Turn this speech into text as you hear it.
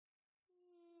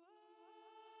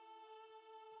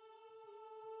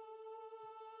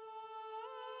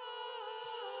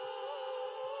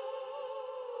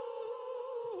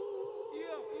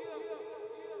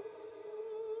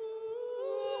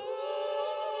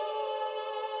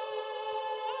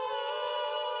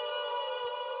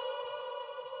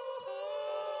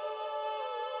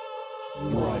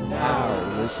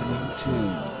listening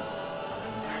to.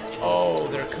 Oh,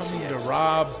 they're coming to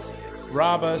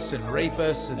rob us and rape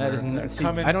us, and they're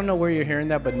coming. I don't know where you're hearing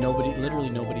that, but literally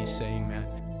nobody's saying that.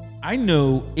 I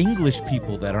know English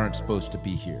people that aren't supposed to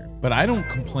be here, but I don't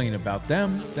complain about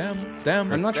them.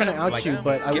 I'm not trying to out you,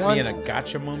 but I get want me in a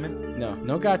gotcha moment.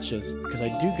 No gotchas, because I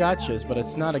do gotchas, but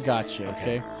it's not a gotcha,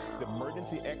 okay?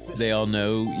 They all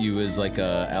know you as like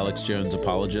a Alex Jones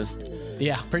apologist.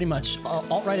 Yeah, pretty much.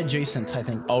 Alt-right adjacent, I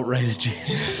think. Alt-right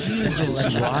adjacent.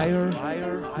 A liar.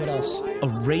 What else? A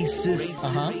racist.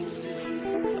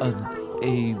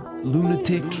 A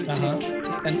lunatic.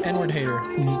 An N-word hater.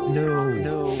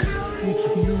 No.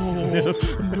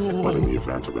 But in the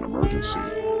event of an emergency,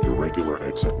 your regular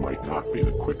exit might not be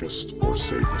the quickest or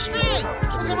safest way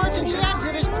out. This emergency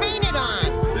exit is painted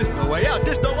on! There's no way out!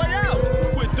 There's no way out!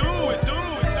 We're through!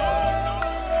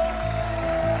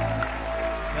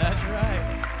 That's right.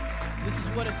 This is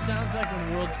what it sounds like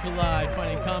when worlds collide,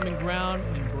 finding common ground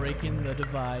and breaking the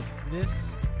divide.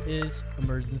 This is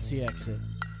Emergency Exit.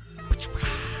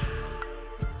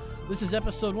 This is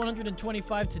episode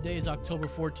 125. Today is October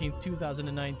 14th,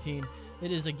 2019.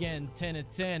 It is again 10 at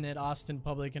 10 at Austin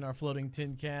Public in our floating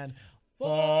tin can. Far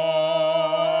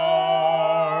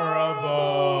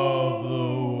above the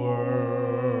world.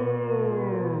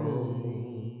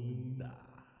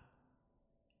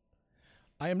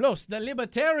 I am Los, the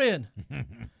Libertarian.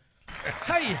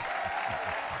 Hey!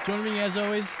 Joining me as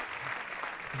always is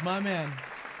my man,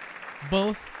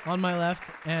 both on my left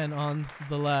and on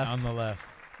the left. On the left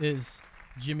is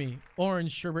Jimmy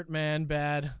Orange Sherbet Man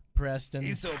Bad Preston.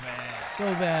 He's so bad. So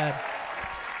bad.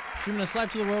 Streaming us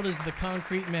live to the world is the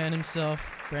Concrete Man himself,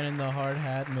 Brandon the Hard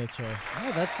Hat Mitchell.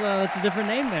 Oh, that's a different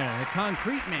name there. The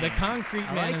Concrete Man. The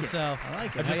Concrete Man himself. I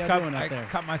like it. I just How y'all doing out I there?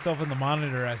 caught myself in the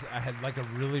monitor. I had like a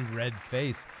really red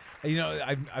face. You know,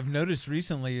 I've noticed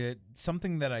recently that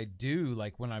something that I do,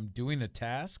 like when I'm doing a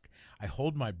task, I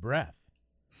hold my breath.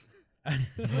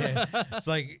 It's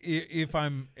like if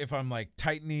I'm like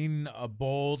tightening a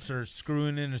bolt or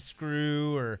screwing in a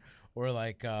screw or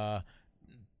like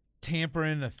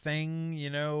tampering a thing,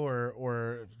 you know,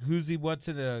 or who's what's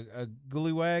it, a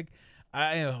goolywag,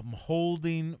 I am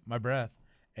holding my breath,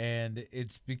 and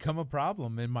it's become a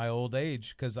problem in my old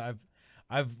age because I've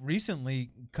recently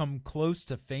come close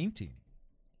to fainting.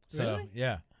 So Really?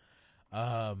 yeah.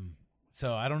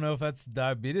 So I don't know if that's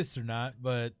diabetes or not,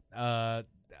 but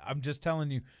I'm just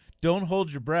telling you, don't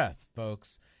hold your breath,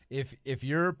 folks. If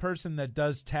you're a person that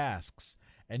does tasks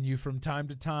and you from time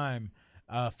to time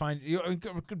find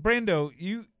Brando,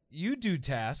 you do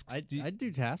tasks. I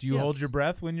do tasks. Do you yes. hold your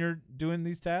breath when you're doing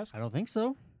these tasks? I don't think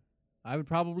so. I would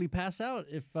probably pass out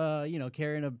if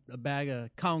carrying a bag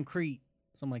of concrete,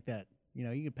 something like that. You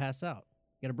know, you could pass out.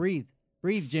 You gotta breathe.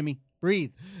 Breathe, Jimmy.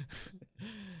 Breathe.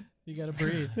 You gotta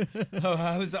breathe. Oh,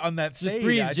 I was on that fade.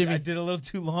 breathe, Jimmy. I did a little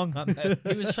too long on that.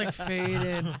 He was like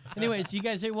fading. Anyways, you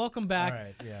guys, hey, welcome back. All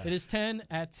right, yeah. It is 10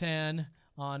 at 10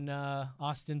 on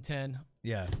Austin 10.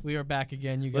 Yeah. We are back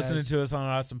again, you guys. Listening to us on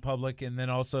Austin Public, and then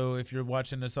also if you're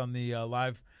watching us on the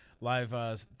live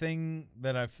thing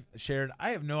that I've shared,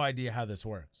 I have no idea how this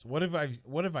works. What have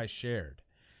I shared?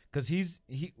 Because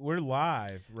we're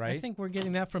live, right? I think we're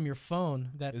getting that from your phone.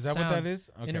 Is that what that is?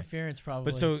 Okay. Interference,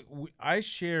 probably. But so I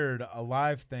shared a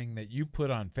live thing that you put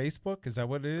on Facebook. Is that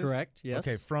what it is? Correct. Yes.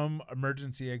 Okay, from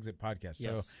Emergency Exit Podcast.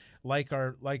 Yes. So like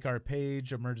our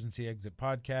page, Emergency Exit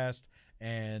Podcast,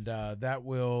 and that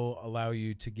will allow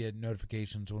you to get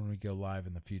notifications when we go live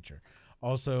in the future.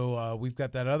 Also, we've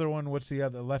got that other one. What's the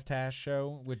other Left Hash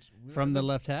show? Which From the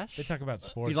Left Hash. they talk about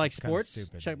sports. If you like It's kinda sports,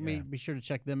 stupid. be sure to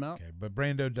check them out. Okay, but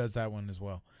Brando does that one as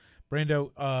well.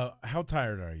 Brando, how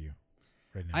tired are you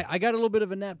right now? I got a little bit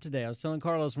of a nap today. I was telling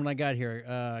Carlos when I got here.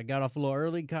 I got off a little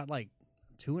early, got like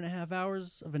 2.5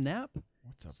 hours of a nap.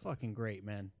 What's up? It's fucking great,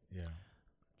 man. Yeah. Did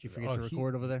you forget to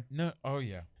record over there? No. Oh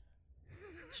yeah.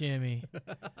 Jimmy.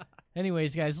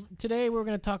 Anyways, guys, today we're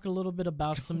going to talk a little bit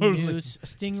about some Totally. news.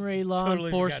 Stingray law Totally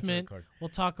forgot to enforcement. record. We'll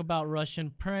talk about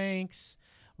Russian pranks,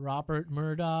 Robert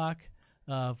Murdoch,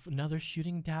 another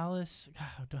shooting in Dallas.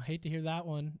 God, I hate to hear that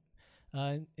one.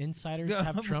 Insiders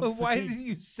have Trump Why fatigue. did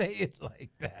you say it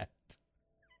like that?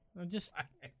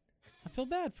 I feel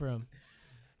bad for him.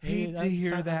 Hate to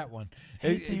hear that one.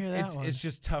 Hate to hear that one. It's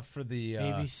just tough for the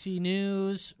ABC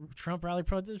News, Trump rally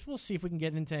protest. We'll see if we can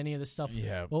get into any of this stuff.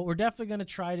 Yeah. Well, we're definitely going to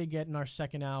try to get in our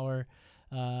second hour.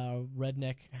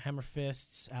 Redneck Hammer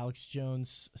Fists, Alex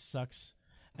Jones sucks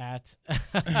at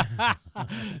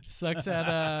sucks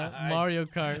at Mario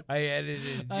Kart. I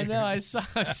edited. I know. I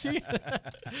see it.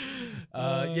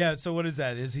 Yeah. So what is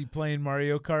that? Is he playing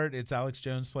Mario Kart? It's Alex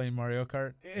Jones playing Mario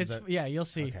Kart. Yeah, you'll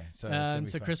see. Okay, so it's gonna be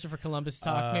so fun. Christopher Columbus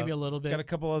talk maybe a little bit. Got a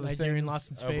couple other Nigerian things. Lost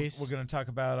in Space. We're going to talk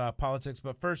about politics,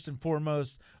 but first and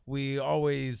foremost, we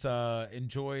always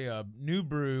enjoy a new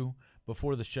brew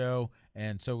before the show,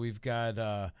 and so we've got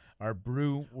our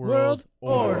Brew World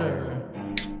Order.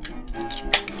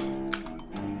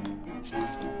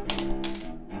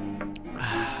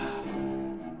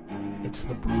 It's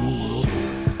the Brew World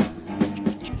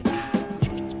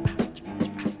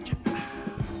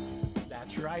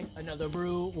That's right. Another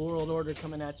Brew World Order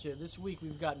coming at you. This week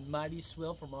we've got Mighty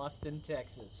Swill from Austin,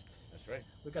 Texas. That's right.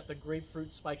 We've got the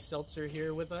grapefruit spiked seltzer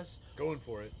here with us. Going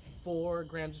for it. 4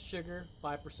 grams of sugar,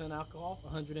 5% alcohol,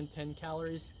 110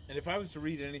 calories. And if I was to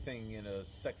read anything in a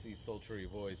sexy, sultry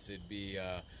voice, it'd be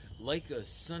like a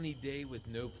sunny day with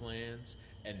no plans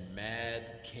and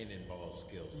mad cannonball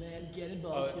skills. Mad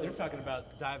cannonball skills. They're talking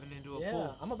about diving into a Yeah,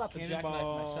 pool. I'm about to Cannonball.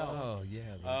 jackknife myself. Oh yeah,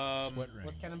 the sweat rings.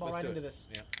 Let's cannonball Let's right do into it. this.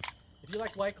 Yeah. If you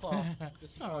like White Claw,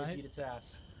 this is All probably right. beat its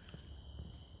ass.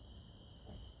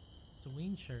 It's a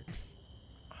ween shirt.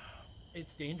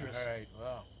 It's dangerous. All right.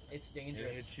 Wow. It's It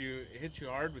dangerous. hits you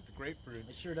hard with the grapefruit.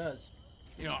 It sure does.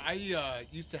 You know, I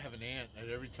used to have an aunt,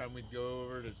 and every time we'd go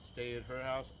over to stay at her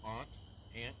house, aunt,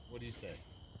 what do you say?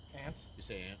 Aunt, You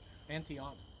say aunt. auntie,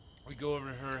 aunt. We go over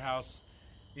to her house.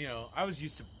 You know, I was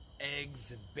used to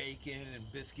eggs and bacon and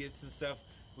biscuits and stuff.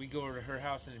 We go over to her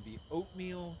house, and it'd be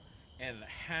oatmeal and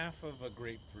half of a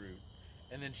grapefruit,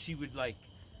 and then she would like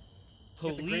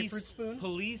Get the grapefruit spoon?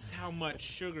 police how much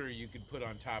sugar you could put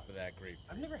on top of that grapefruit.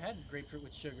 I've never had grapefruit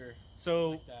with sugar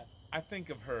So like that. I think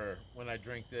of her when I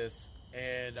drink this,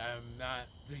 and I'm not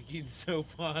thinking so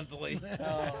fondly.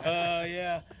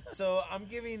 Yeah. So I'm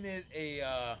giving it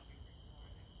a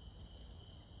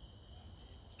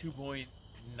 2.9.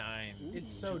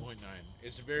 It's so- 2.9.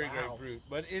 It's a very Wow. grapefruit,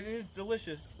 but it is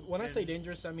delicious. When I And say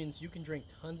dangerous, that means you can drink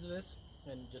tons of this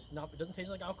and just not. It doesn't taste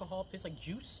like alcohol. It tastes like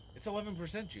juice. it's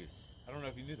 11% juice. I don't know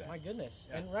if you knew that. My goodness!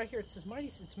 Yeah. And right here it says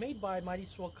It's made by Mighty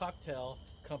Swill Cocktail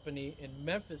Company in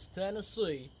Memphis,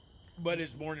 Tennessee, But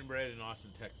it's born and bred in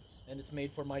Austin, Texas. and it's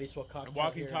made for Mighty Swill A Cocktail.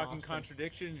 walking, here in talking Austin.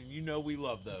 contradiction, and you know we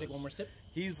love those. Take one more sip.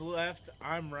 He's left,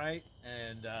 I'm right,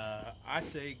 and I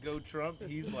say go Trump.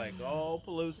 He's like, oh,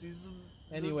 Pelosi's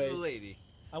Anyways. the lady.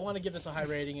 I want to give this a high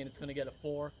rating, and it's going to get a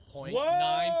 4.95.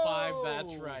 Whoa!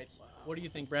 That's right. What do you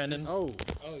think, Brandon? Oh, Yeah,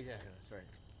 that's right.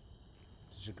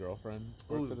 does your girlfriend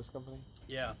work for this company?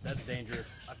 Yeah, that's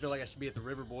dangerous. I feel like I should be at the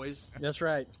River Boys. That's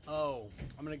right. Oh,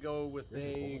 I'm gonna go with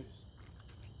a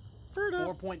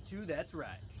 4.2. That's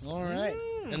right. All right.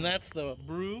 And that's the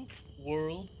Brew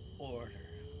World Order.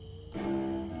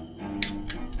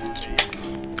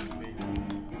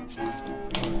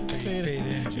 Fade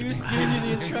in, He was Jimmy. giving you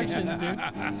the instructions, dude.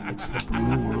 It's the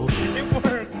Brew World Order. It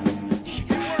works!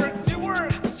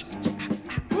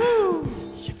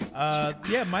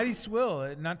 Yeah, Mighty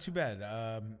Swill, not too bad.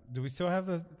 Do we still have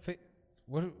the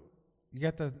what? You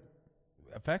got the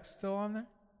effects still on there?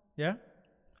 Yeah.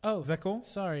 Oh, Is that cool?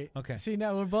 sorry. Okay. See,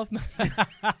 now we're both.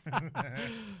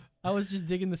 I was just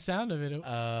digging the sound of it. It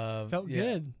felt yeah.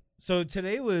 good. So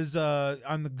today was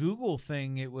on the Google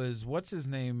thing. It was what's his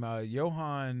name,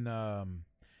 Johann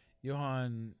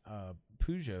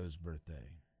Peugeot's birthday.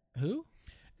 Who?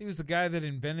 He was the guy that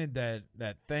invented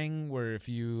that thing where if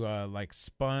you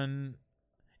spun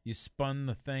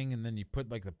the thing and then you put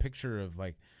like the picture of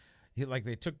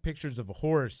they took pictures of a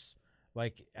horse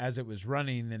like as it was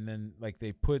running and then like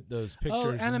they put those pictures. Oh,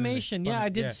 and then they animation. spun Yeah, it. I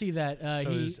did see that.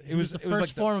 So It was the first like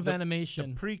form of the animation.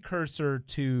 the precursor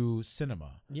to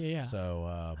cinema. Yeah. So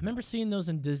I remember seeing those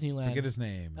in Disneyland. forget his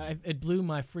name. It blew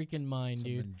my freaking mind,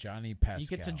 dude. Something Johnny Pascal. You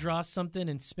get to draw something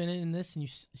and spin it in this, and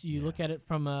you look at it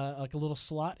from like a little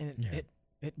slot, and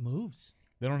it moves.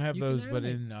 They don't have You can those, but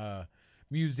animate. in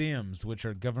museums, which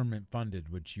are government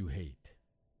funded, which you hate.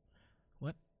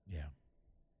 What? Yeah.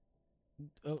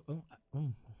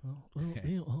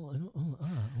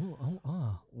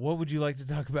 What would you like to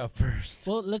talk about first?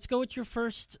 Well, let's go with your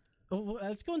first.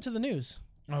 Let's go into the news.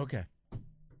 Okay.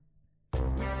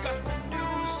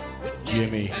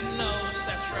 Jimmy. And Lowe's,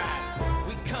 that's right.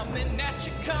 We coming at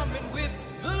you, coming with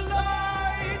the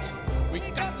light. We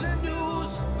got the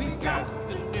news, we've got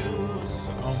the news.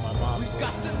 Oh, my mom's We've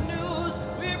got the news,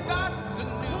 we've got the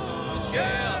news,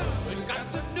 yeah. We've got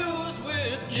the news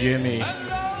with Jimmy. and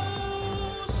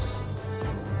Lowe's.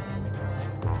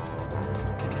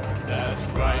 That's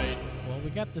right. Well, we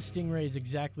got the stingray is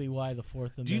exactly why the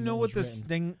Fourth Amendment. Do you know what the was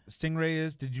written. stingray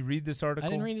is? Did you read this article?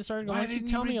 I didn't read this article. Why Why don't you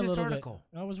didn't tell you me read a this little article?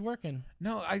 bit? I was working.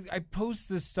 No, I post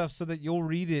this stuff so that you'll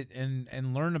read it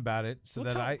and learn about it, so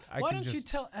Well, that tell- I why can don't just you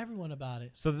tell everyone about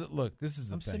it? so that look, this is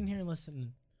the I'm thing. sitting here and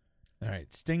listening. All right,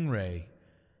 stingray.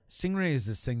 Stingray is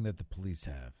this thing that the police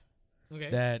have. Okay.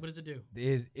 That what does it do?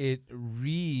 It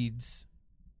reads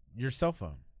your cell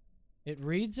phone. It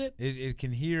reads it. It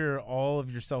can hear all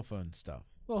of your cell phone stuff.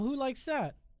 Well, who likes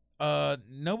that?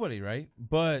 Nobody, right?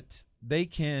 But they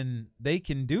can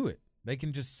do it. They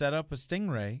can just set up a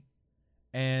stingray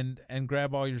and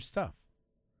grab all your stuff.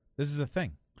 This is a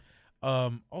thing.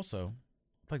 Also,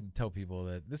 I'd like to tell people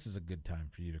that this is a good time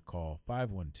for you to call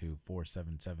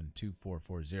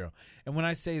 512-477-2440. And when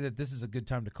I say that this is a good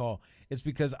time to call, it's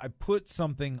because I put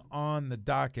something on the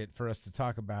docket for us to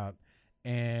talk about,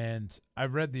 and I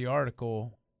read the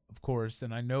article, of course,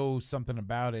 and I know something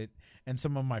about it, and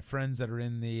some of my friends that are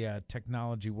in the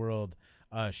technology world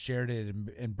shared it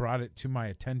and brought it to my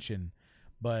attention,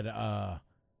 but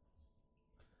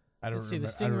I don't Let's see, the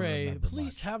remember- I don't Stingray. remember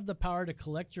Police much. have the power to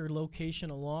collect your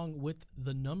location along with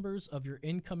the numbers of your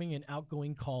incoming and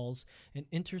outgoing calls and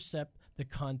intercept the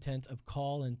content of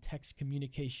call and text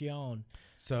communication.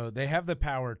 So they have the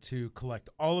power to collect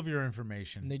all of your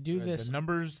information. And they do this the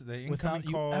numbers, the incoming without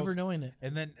you calls, ever knowing it.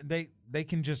 and then they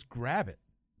can just grab it.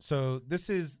 So this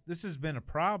has been a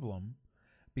problem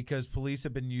because police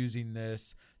have been using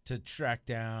this to track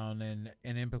down and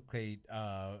implicate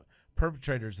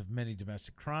perpetrators of many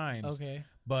domestic crimes. Okay.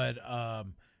 But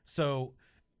so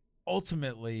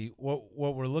ultimately,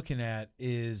 what we're looking at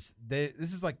is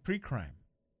this is like pre-crime.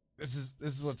 This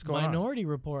is what's going on. Minority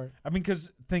Report. I mean,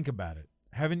 because think about it.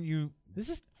 Haven't you? This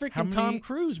is how freaking many- Tom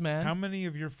Cruise, man. How many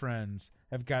of your friends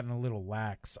have gotten a little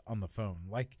lax on the phone?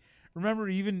 Like, remember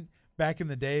even back in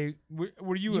the day,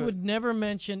 were you? You would never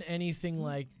mention anything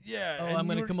like, yeah. "Oh, and I'm you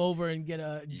going to were- come over and get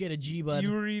a G bud."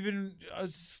 You were even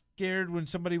scared when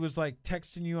somebody was like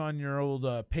texting you on your old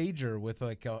pager with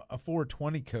like a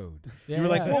 420 code. Yeah, you were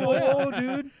like, yeah. whoa, whoa, whoa,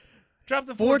 dude. Drop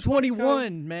the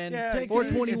 421, man. Yeah, Take it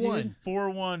 421. easy.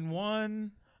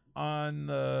 411 on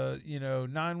the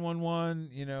 911.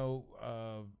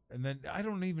 And then I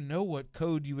don't even know what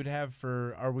code you would have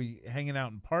for are we hanging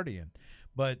out and partying,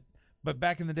 but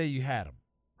back in the day you had them,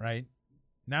 right?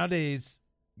 Nowadays,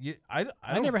 I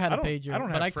never had a don't- pager, I don't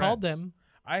but have I called friends. them.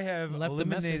 I have and left a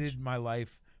message. eliminated my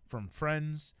life from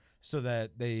friends so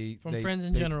that From friends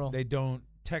in general. they don't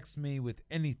text me with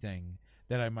anything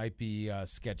that I might be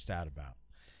sketched out about.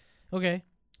 Okay.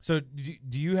 So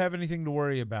do you have anything to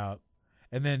worry about?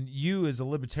 And then you, as a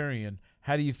libertarian,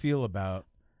 how do you feel about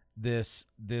this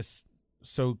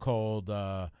so-called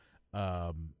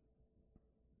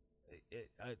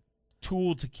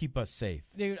tool to keep us safe?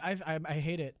 Dude, I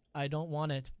hate it. I don't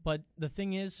want it. But the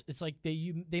thing is, it's like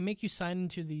they make you sign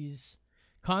into these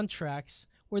contracts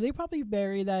where they probably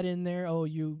bury that in there. Oh,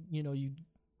 you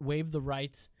waive the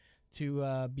right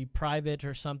to be private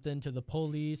or something to the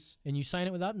police, and you sign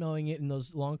it without knowing it in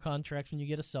those long contracts when you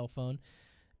get a cell phone.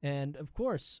 And of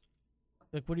course,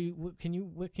 like, what can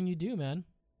you do, man?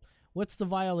 What's the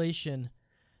violation?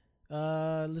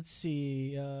 Let's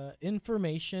see.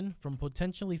 Information from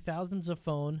potentially thousands of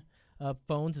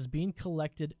phones is being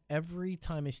collected every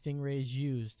time a Stingray is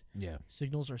used. Yeah.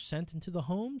 Signals are sent into the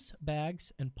homes,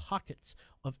 bags, and pockets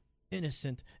of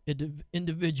innocent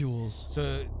individuals.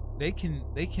 So they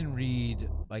can read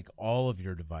like all of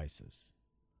your devices,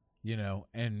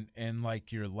 and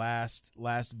like your last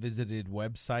visited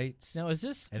websites. Now, is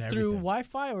this and through everything.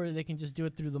 Wi-Fi, or they can just do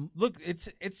it through the? Look, it's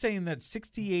saying that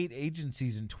 68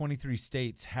 agencies in 23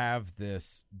 states have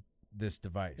this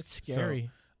device. It's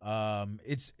scary. So,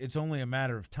 it's only a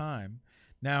matter of time.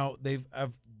 Now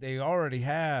they already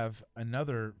have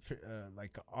another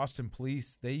like Austin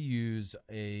Police. They use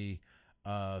a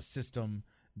system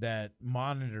that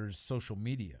monitors social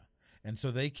media, and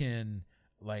so they can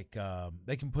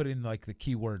put in like the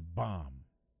keyword bomb,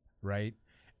 right,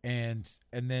 and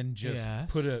then just Yes.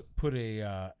 put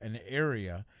an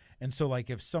area, and so like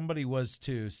if somebody was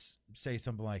to say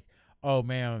something like, "Oh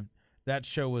man, that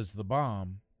show was the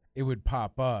bomb," it would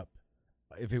pop up.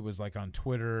 If it was like on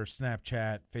Twitter,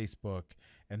 Snapchat, Facebook,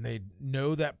 and they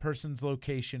know that person's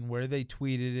location, where they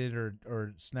tweeted it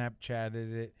or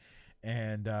Snapchatted it,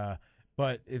 and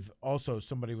but if also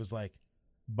somebody was like,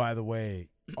 by the way,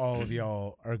 all of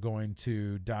y'all are going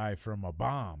to die from a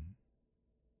bomb,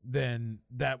 then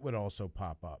that would also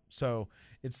pop up. So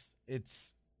it's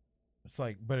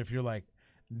like, but if you're like,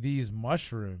 these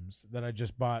mushrooms that I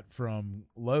just bought from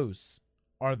Los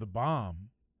are the bomb,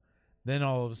 then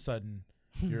all of a sudden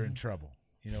you're in trouble.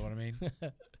 You know what I mean?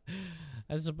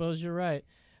 I suppose you're right.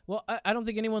 Well, I don't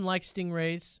think anyone likes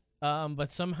stingrays, but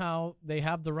somehow they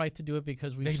have the right to do it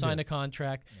because we've signed a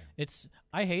contract. Yeah.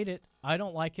 I hate it. I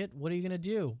don't like it. What are you gonna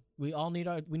do? We all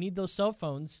need those cell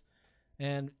phones,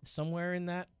 and somewhere in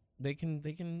that they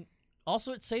can.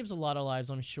 Also, it saves a lot of lives.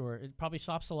 I'm sure it probably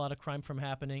stops a lot of crime from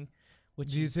happening,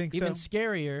 which is even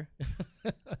scarier.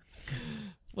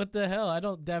 What the hell? I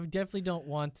definitely don't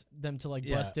want them to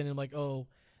bust in and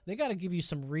they got to give you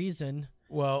some reason.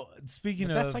 Well,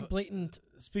 speaking of that's blatant.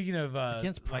 Speaking of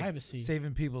against privacy,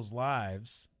 saving people's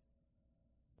lives.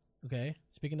 Okay,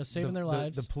 speaking of saving their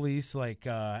lives, the police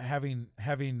having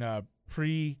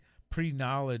pre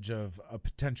knowledge of a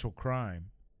potential crime.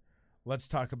 Let's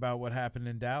talk about what happened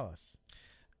in Dallas.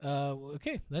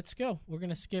 Okay, let's go. We're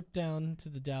gonna skip down to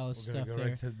the Dallas stuff go there.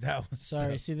 Right to Dallas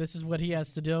Sorry, stuff. see, this is what he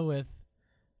has to deal with.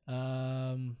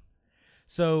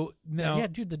 So now, yeah,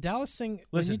 dude, the Dallas thing.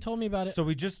 Listen, when you told me about it, so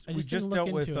we just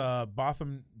dealt with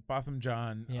Botham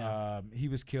John. Yeah. He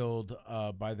was killed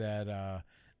by that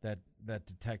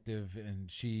detective, and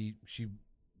she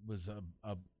was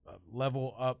a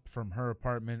level up from her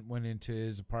apartment, went into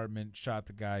his apartment, shot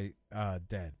the guy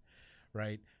dead.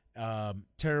 Right.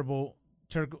 Terrible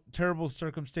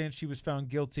circumstance. She was found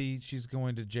guilty. She's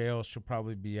going to jail. She'll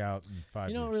probably be out in 5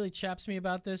 years. You know what really chaps me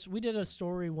about this? We did a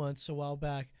story once a while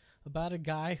back about a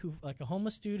guy who, a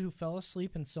homeless dude who fell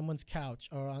asleep in someone's couch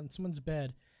or on someone's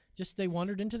bed. Just they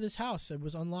wandered into this house. It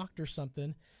was unlocked or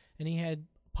something, and he had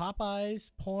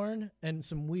Popeyes, porn, and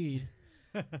some weed.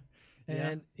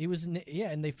 And he was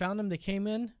and they found him. They came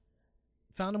in,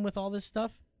 found him with all this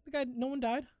stuff. The guy, no one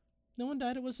died. No one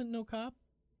died. It wasn't no cop.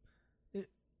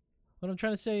 What I'm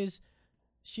trying to say is,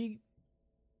 she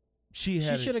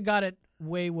should have got it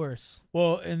way worse.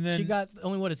 Well, and then she got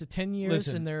only 10 years,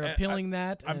 and they're appealing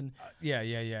that. And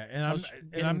And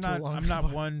I'm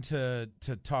not one to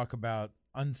talk about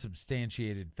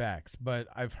unsubstantiated facts, but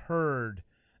I've heard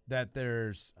that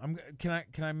there's. Can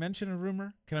I mention a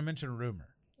rumor? Can I mention a rumor?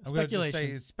 I'm going to just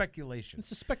say it's speculation.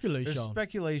 It's a speculation. There's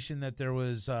speculation that there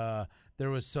was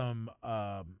some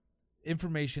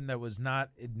information that was not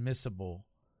inadmissible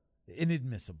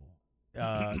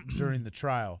during the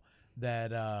trial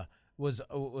that was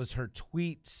her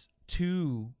tweets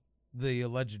to the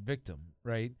alleged victim,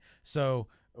 right? So,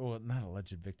 not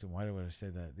alleged victim. Why would I say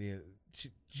that?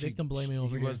 Victim blaming over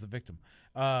here. He was the victim.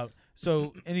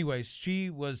 So, anyways, she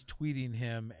was tweeting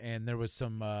him, and there was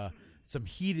some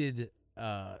heated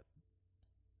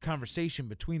conversation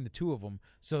between the two of them.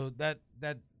 So that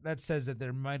says that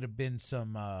there might have been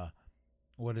some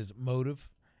motive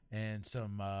and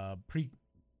some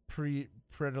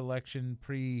predilection,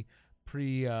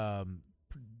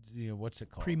 what's it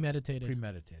called? Premeditated.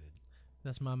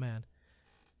 That's my man.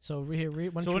 So here,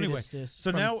 so anyway,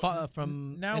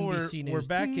 from NBC News.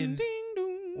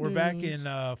 We're back in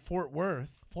Fort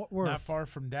Worth. Fort Worth, not far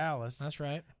from Dallas. That's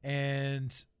right.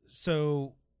 And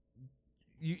so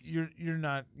you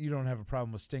don't have a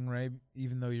problem with Stingray,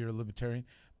 even though you're a libertarian.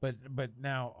 But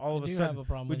now all of a sudden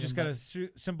we just got a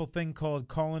simple thing called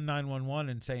calling 911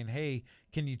 and saying, "Hey,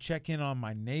 can you check in on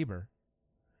my neighbor?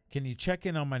 Can you check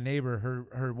in on my neighbor?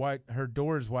 Her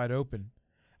door is wide open.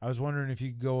 I was wondering if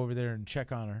you could go over there and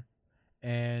check on her,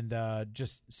 and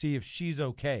just see if she's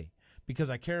okay, because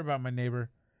I care about my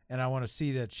neighbor and I want to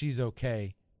see that she's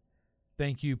okay.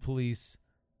 Thank you, police,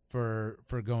 for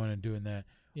going and doing that."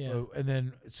 Yeah. And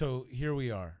then so here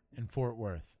we are in Fort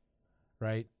Worth,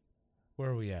 right? Where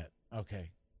are we at?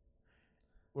 Okay.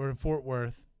 We're in Fort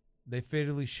Worth. They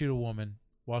fatally shoot a woman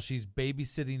while she's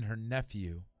babysitting her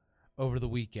nephew over the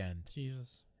weekend.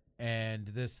 Jesus. And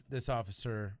this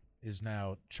officer is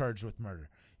now charged with murder.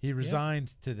 He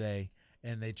resigned today,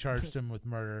 and they charged him with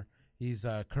murder. He's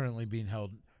currently being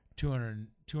held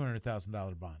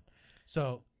 $200,000 bond.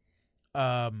 So,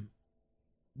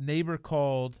 neighbor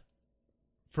called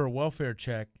for a welfare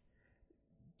check.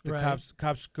 The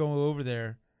cops go over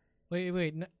there.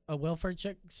 Wait, a welfare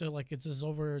check? So it's just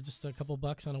over just a couple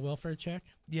bucks on a welfare check?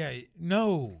 Yeah,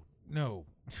 no.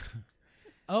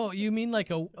 Oh, you mean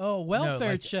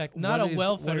welfare check, not a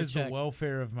welfare check. What is the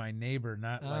welfare of my neighbor?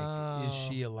 Not is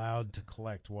she allowed to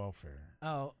collect welfare?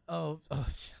 Oh,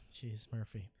 jeez,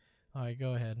 Murphy. All right,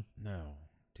 go ahead. No,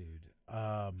 dude.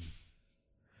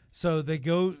 So they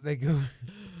go.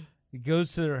 He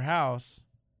goes to their house,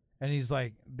 and he's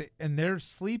like, and they're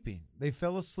sleeping. They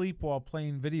fell asleep while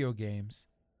playing video games,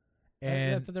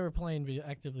 and they were actively playing video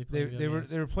games.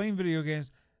 They were playing video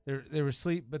games. They were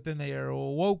asleep, but then they are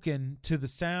awoken to the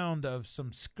sound of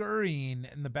some scurrying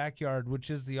in the backyard, which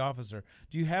is the officer.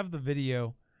 Do you have the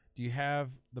video? Do you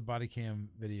have the body cam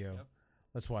video? Yep.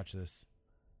 Let's watch this.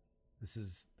 This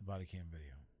is the body cam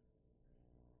video.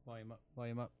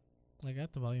 Volume up. I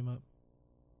got the volume up.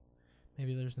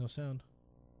 Maybe there's no sound.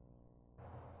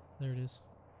 There it is.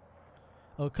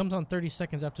 Oh, it comes on 30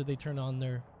 seconds after they turn on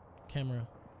their camera.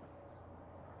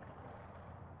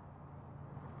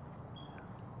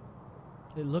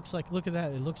 It looks like, look at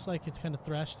that. It looks like it's kind of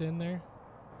thrashed in there.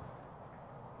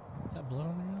 Is that blood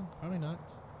on the ground? Probably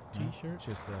not. T-shirt.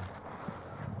 Just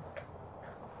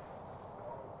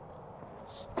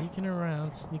Sneaking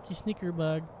around. Sneaky sneaker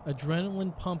bug.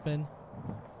 Adrenaline pumping.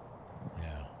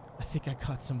 Yeah. I think I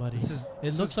caught somebody. It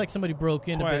looks looks like somebody broke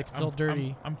in a bit. It's all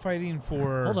dirty. I'm fighting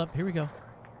for. Hold up. Here we go.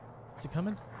 Is it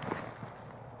coming?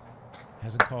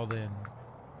 Hasn't called in.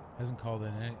 Hasn't called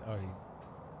in. Any, oh, he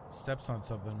steps on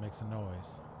something, makes a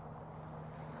noise.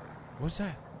 What's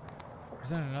that? Is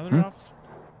that another officer?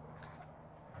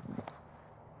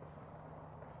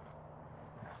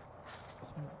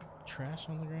 Some trash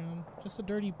on the ground. Just a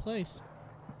dirty place.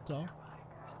 That's all.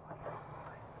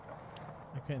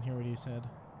 I couldn't hear what he said.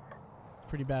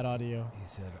 Pretty bad audio. He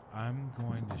said, "I'm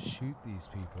going to shoot these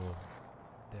people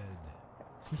dead."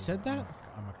 He said that?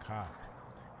 I'm a cop.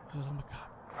 He goes, I'm a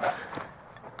cop.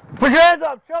 Put your hands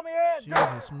up. Show me your hands.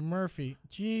 Jesus, Murphy.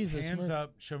 Jesus, Hands Murphy.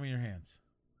 up. Show me your hands.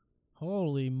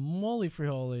 Holy moly,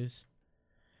 friholies.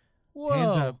 Whoa.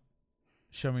 Hands up.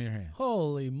 Show me your hands.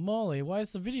 Holy moly. Why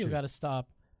has the video Shoot. got to stop?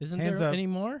 Isn't Hands there up. any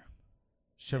more?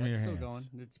 Show me your it's hands. still going.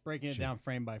 It's breaking it Shoot. down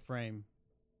frame by frame.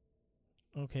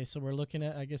 Okay, so we're looking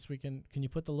at, I guess we can you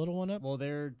put the little one up? Well,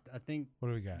 I think What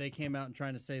do we got? they came out and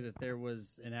trying to say that there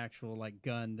was an actual like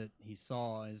gun that he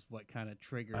saw is what kind of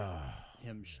triggered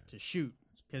him to shoot.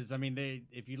 Because I mean,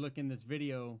 if you look in this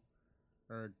video,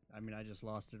 or I mean, I just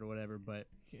lost it or whatever, but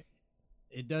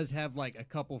it does have like a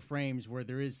couple frames where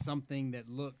there is something that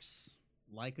looks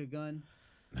like a gun,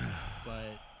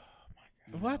 but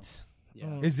what?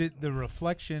 Yeah. Is it the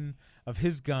reflection of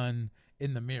his gun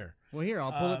in the mirror? Well, here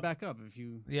I'll pull it back up if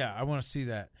you. Yeah, I want to see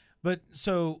that. But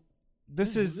so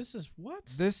this is what?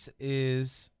 This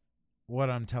is what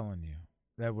I'm telling you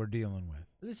that we're dealing with.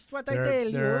 This is what I tell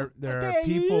you. There are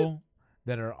people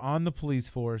that are on the police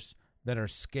force that are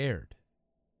scared.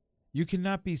 You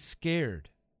cannot be scared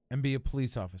and be a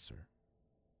police officer.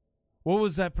 What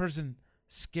was that person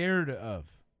scared of?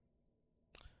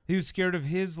 He was scared of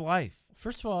his life.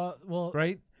 First of all, well,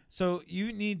 right? So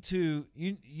you need to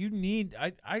you need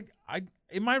I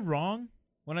am I wrong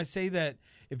when I say that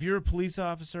if you're a police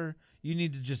officer, you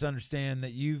need to just understand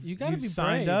that you've be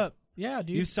signed brave. up. Yeah,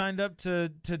 dude. You've signed up to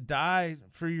die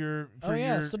for your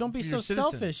so don't be so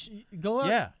selfish. Go up.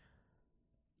 Yeah.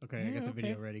 Okay, I got the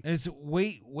video ready. And it's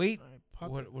wait. Right,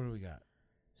 what do we got?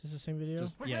 Is this the same video?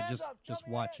 Just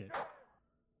watch it.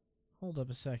 Hold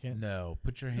up a second. No,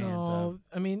 put your hands no, up.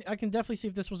 I mean, I can definitely see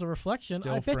if this was a reflection.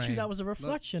 Still I bet you frame. that was a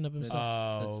reflection of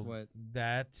himself. Oh,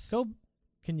 that's go.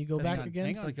 Can you go Hang back on, again?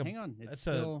 hang on, like a- hang on. It's that's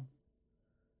still.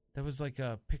 that was like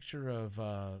a picture of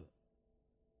what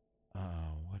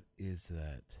is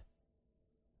that?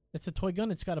 It's a toy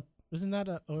gun. It's got a. Isn't that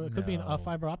a? Or it could be a No.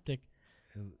 fiber optic.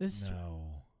 This.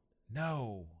 No.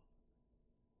 No.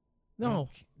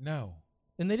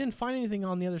 And they didn't find anything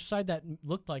on the other side that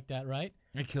looked like that, right?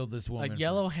 I killed this woman.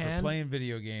 yellow for hand. playing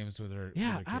video games with her.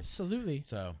 Yeah, with her kid. absolutely.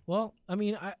 So, well, I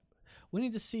mean, we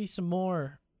need to see some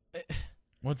more.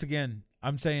 once again,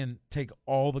 I'm saying take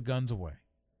all the guns away.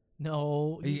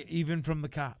 No, even from the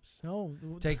cops. No,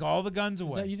 take all the guns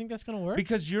away. You think that's going to work?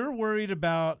 Because you're worried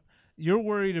about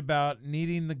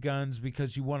needing the guns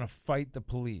because you want to fight the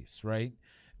police, right?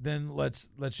 Then let's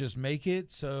just make it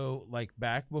so, like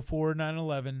back before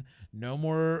 9/11, no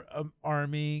more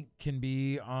Army can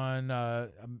be on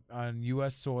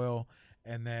U.S. soil,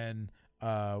 and then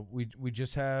we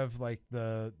just have like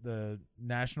the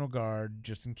National Guard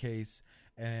just in case.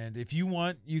 And if you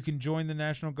want, you can join the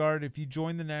National Guard. If you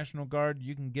join the National Guard,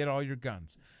 you can get all your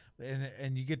guns,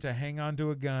 and you get to hang on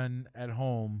to a gun at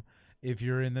home if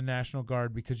you're in the National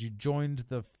Guard because you joined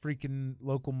the freaking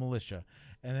local militia,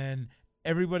 and then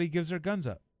everybody gives their guns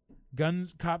up.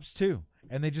 Cops too.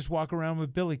 And they just walk around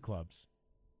with billy clubs.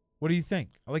 What do you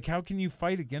think? Like, how can you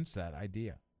fight against that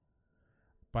idea?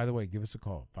 By the way, give us a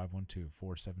call,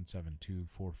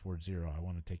 512-477-2440. I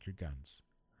want to take your guns.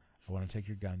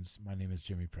 My name is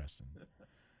Jimmy Preston.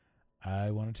 I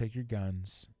want to take your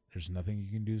guns. There's nothing you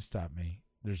can do to stop me.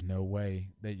 There's no way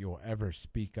that you'll ever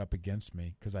speak up against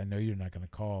me because I know you're not going to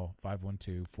call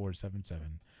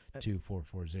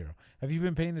 512-477-2440. Have you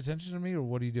been paying attention to me, or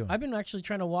what are you doing? I've been actually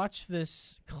trying to watch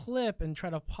this clip and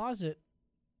try to pause it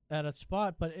at a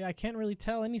spot, but I can't really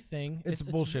tell anything. It's a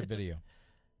bullshit video.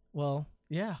 Well,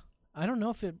 yeah. I don't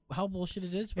know how bullshit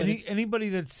it is, but anybody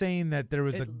that's saying that there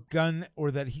was a gun or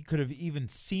that he could have even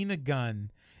seen a gun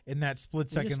in that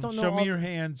split second, show me your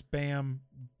hands, bam,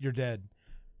 you're dead.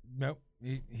 Nope.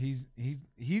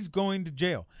 He's going to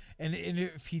jail, and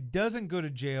if he doesn't go to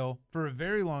jail for a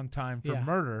very long time for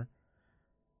murder,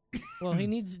 well, he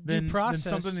needs due then process.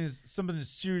 something is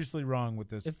seriously wrong with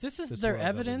this. If this is this their world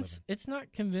that we live evidence, it's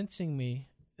not convincing me.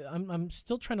 I'm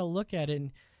still trying to look at it.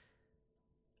 And,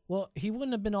 well, he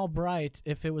wouldn't have been all bright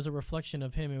if it was a reflection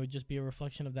of him. It would just be a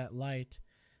reflection of that light.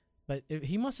 But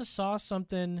he must have saw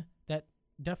something that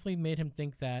definitely made him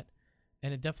think that,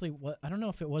 and it definitely. I don't know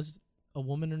if it was a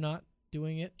woman or not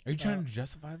doing it. Are you trying to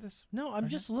justify this? No, I'm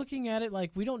just looking at it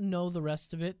like we don't know the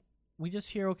rest of it. We just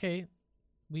hear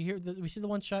we see the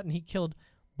one shot and he killed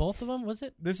both of them. Was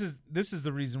it? This is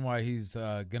the reason why he's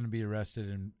going to be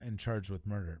arrested and charged with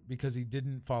murder, because he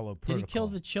didn't follow protocol. Did he kill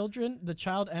the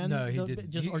child and no? He didn't.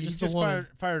 Just the the woman?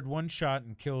 Fired one shot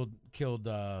and killed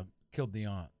the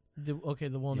aunt. The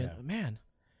woman. Yeah. Man,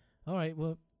 all right.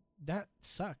 Well, that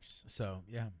sucks. So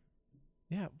yeah.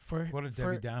 Yeah, what a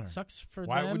Debbie Downer. Sucks for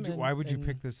why them. Why would you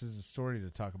pick this as a story to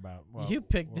talk about? Well, you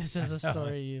picked this as a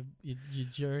story, you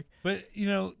jerk. But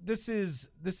this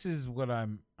is what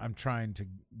I'm trying to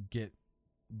get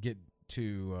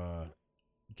through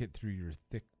your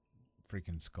thick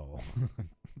freaking skull,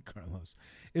 Carlos.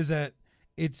 Is that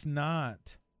it's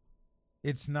not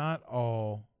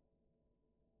all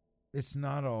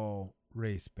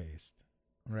race based,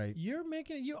 right?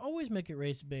 You always make it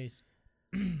race based.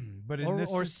 But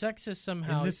or sexist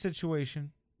somehow. In this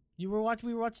situation, we were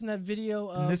watching that video.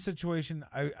 In this situation,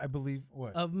 I believe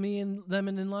what of me and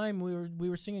Lemon and Lime. We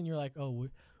were singing. You're like, oh,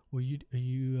 were you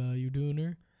doing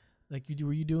her? Like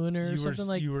were you doing her or something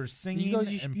like? You were singing.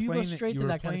 You go straight to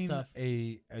that kind of stuff.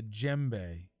 A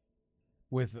djembe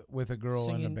with a girl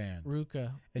singing in a band,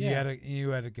 Ruka, and you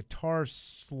had a guitar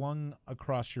slung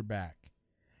across your back,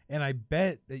 and I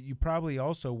bet that you probably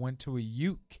also went to a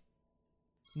uke.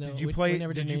 No, did you we play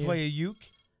a uke?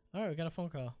 All right, we got a phone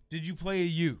call. Did you play a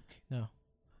uke? No,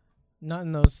 not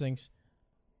in those things.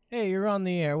 Hey, you're on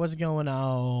the air. What's going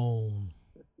on?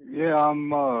 Yeah, I'm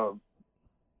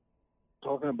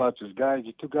talking about those guys.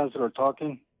 The two guys that are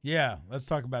talking. Yeah, let's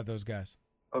talk about those guys.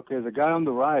 Okay, the guy on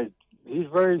the right, he's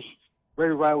very,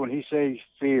 very right when he says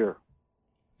fear.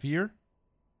 Fear?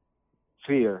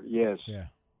 Fear, yes. Yeah.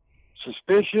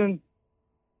 Suspicion,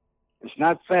 it's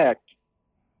not fact.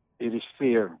 It is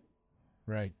fear.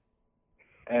 Right.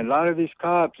 And a lot of these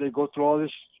cops, they go through all this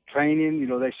training.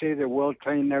 They say they're well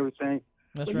trained and everything.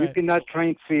 That's but right. You cannot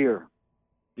train fear.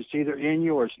 It's either in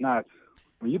you or it's not.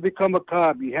 When you become a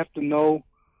cop, you have to know,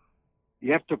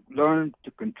 you have to learn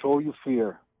to control your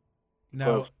fear.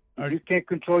 Now, if you can't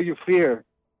control your fear,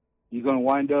 you're going to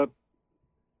wind up,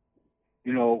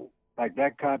 like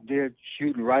that cop did,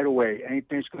 shooting right away.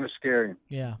 Anything's going to scare him.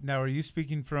 Yeah. Now, are you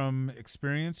speaking from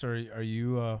experience, or are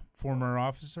you a former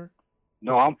officer?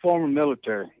 No, I'm former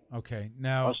military. Okay.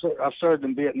 Now, I served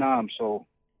in Vietnam, so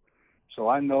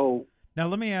I know. Now,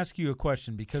 let me ask you a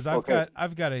question, because I've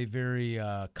got a very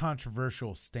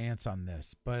controversial stance on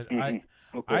this, but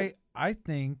I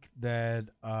think that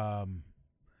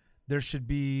there should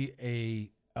be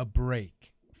a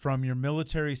break from your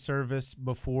military service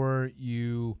before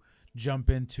you jump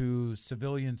into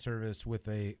civilian service with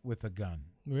a gun.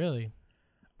 Really?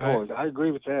 I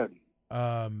agree with that.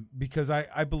 Because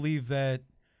I believe that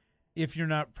if you're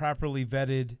not properly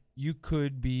vetted, you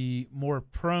could be more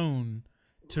prone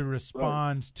to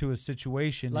respond to a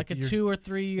situation. Like a 2 or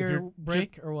 3 year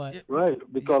break or what? Right,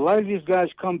 because a lot of these guys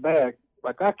come back,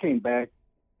 like I came back,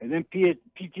 and then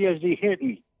PTSD hit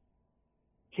me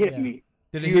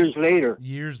years later.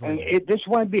 And this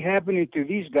won't be happening to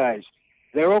these guys.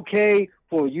 They're okay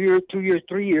for a year, 2 years,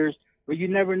 3 years, but you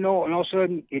never know, and all of a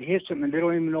sudden it hits them, and they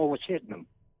don't even know what's hitting them.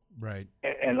 Right.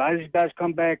 And a lot of these guys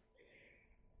come back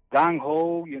gung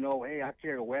ho, hey, I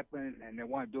carry a weapon, and they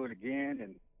want to do it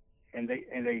again, and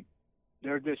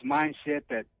they're this mindset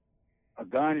that a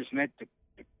gun is meant to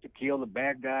kill the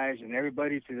bad guys, and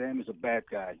everybody to them is a bad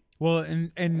guy. Well,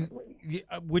 and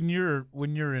when you're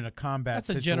in a combat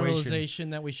situation, that's a generalization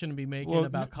that we shouldn't be making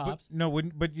about cops.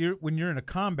 When you're in a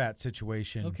combat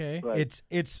situation, okay, right.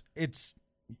 it's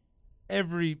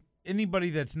anybody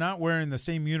that's not wearing the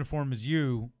same uniform as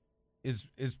you is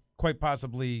quite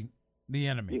possibly the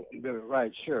enemy. Yeah,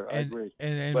 right, sure, I agree.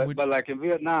 But like in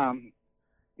Vietnam,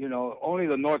 only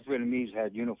the North Vietnamese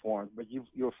had uniforms, but you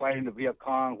were fighting the Viet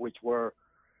Cong, which were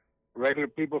regular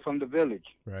people from the village.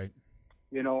 Right.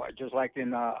 Just like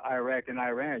in Iraq and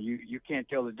Iran, you can't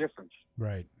tell the difference.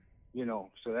 Right. So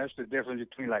that's the difference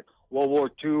between like World War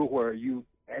II, where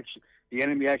the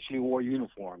enemy actually wore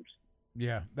uniforms.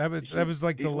 Yeah, that was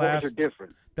like these the wars last. Are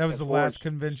different. That was the last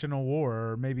conventional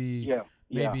war, or maybe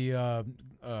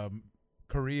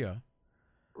Korea.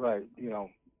 Right.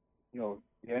 the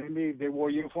enemy, they wore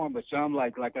uniform, but some,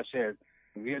 like I said,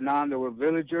 in Vietnam, there were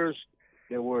villagers.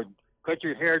 They would cut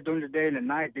your hair during the day and at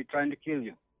night. They're trying to kill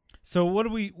you. So what do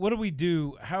we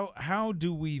do? How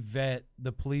do we vet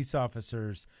the police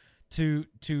officers to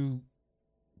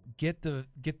get the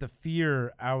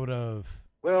fear out of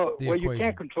the equation? You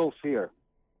can't control fear.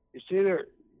 It's either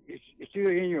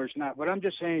in you or it's not. But I'm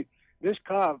just saying, this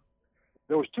cop,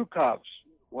 there was 2 cops.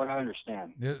 What I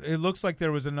understand. It looks like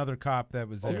there was another cop that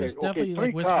was there. Okay, definitely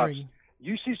 3 whispering. cops.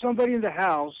 You see somebody in the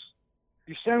house,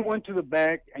 you send one to the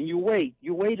back, and you wait.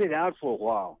 You wait it out for a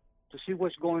while to see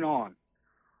what's going on.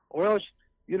 Or else,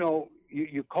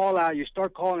 you call out, you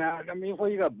start calling out. I mean,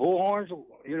 you got bullhorns,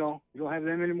 you don't have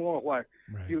them anymore or what?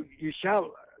 Right. You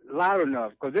shout loud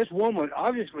enough. Because this woman,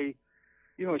 obviously,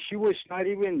 she was not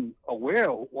even aware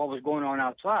of what was going on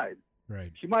outside.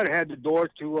 Right. She might have had the door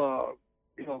to,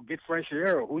 get fresh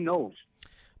air. Who knows?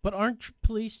 But aren't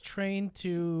police trained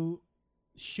to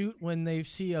shoot when they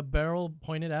see a barrel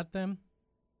pointed at them?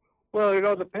 Well, it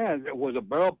all depends. Was a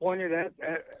barrel pointed at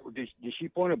did she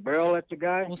point a barrel at the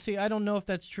guy? Well, see, I don't know if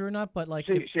that's true or not, but like,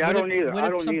 I don't either.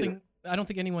 I don't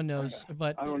think anyone knows.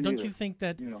 But don't you think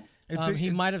that he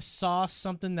might have saw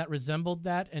something that resembled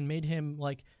that and made him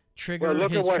like trigger Well,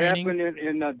 look his at what training? happened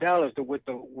in Dallas with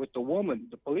the woman,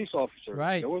 the police officer.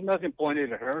 Right. There was nothing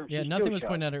pointed at her. Yeah, She nothing still was shot.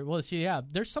 pointed at her. Well, see, yeah,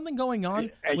 there's something going on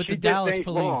And with she the did Dallas things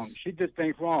police. Wrong. She did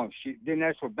things wrong. She didn't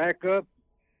ask for backup.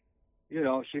 She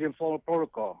didn't follow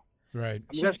protocol. Right.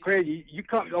 I mean, that's crazy. You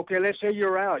come, okay, let's say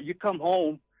you're out. You come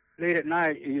home late at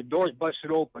night and your door's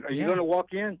busted open. Are you going to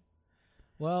walk in?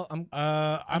 Well, I'm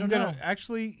gonna know.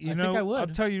 actually. I think I would. I'll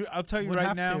tell you Would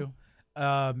right have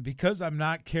now. Because I'm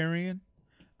not carrying.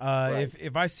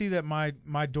 If I see that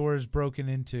my door is broken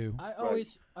into, I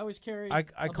always carry I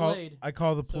a call blade. I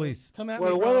call the So police. come at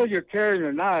Well, me, bro. whether you're carrying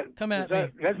or not, Come at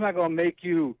that's not going to make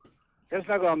you. That's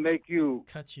not going to make you.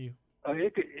 Cut you.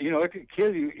 It could, it could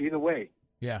kill you either way.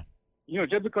 Yeah.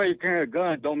 Just because you're carrying a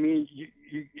gun, don't mean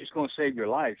it's going to save your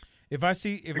life. If I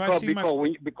see because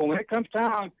when it comes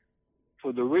down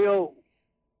for the real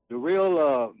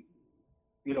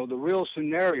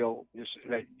scenario is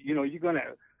that you're going to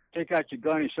take out your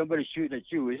gun and somebody's shooting at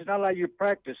you. It's not like your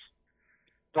practice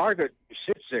target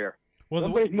sits there. Well,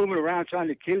 somebody's moving around trying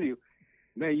to kill you.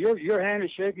 Man, your hand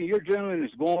is shaking, your adrenaline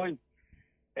is going,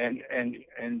 and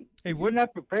hey, you're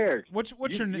not prepared. What's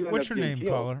your name,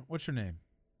 caller? What's your name?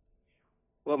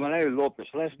 Well, my name is Lopez.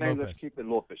 Last name, Lopez. let's keep it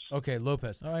Lopez. Okay,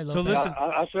 Lopez. All right, Lopez. So listen,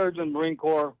 I served in the Marine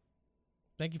Corps.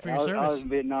 Thank you for your I service. was in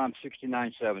Vietnam,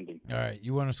 69, 70. all right,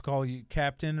 you want us to call you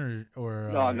captain or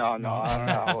No, All no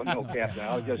right. captain.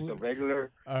 I was just a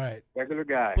regular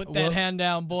guy. Put that hand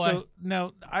down, boy. So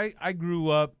now I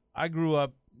grew up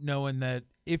knowing that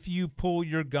if you pull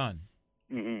your gun,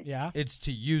 yeah, it's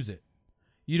to use it.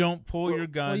 You don't pull your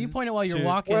gun. Well, you point it while you're to-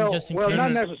 walking, just in Well, case.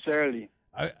 not necessarily.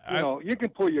 You can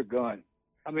pull your gun.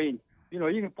 I mean, you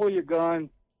can pull your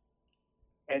gun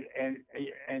and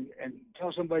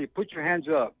tell somebody, put your hands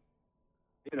up.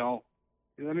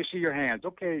 Let me see your hands.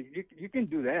 Okay, you can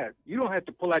do that. You don't have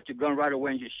to pull out your gun right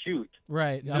away and just shoot.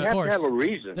 Right, You of have course. to have a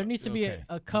reason. There needs to be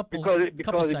a couple because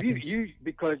couple if seconds.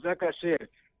 because like I said,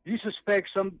 you suspect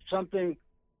something.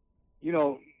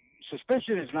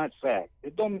 Suspicion is not fact.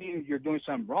 It don't mean you're doing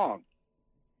something wrong.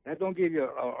 That don't give you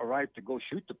a right to go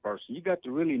shoot the person. You got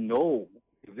to really know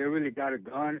if they really got a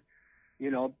gun.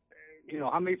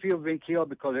 How many people have been killed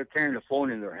because they're carrying a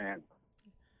phone in their hand.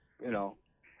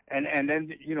 And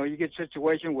then you get a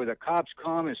situation where the cops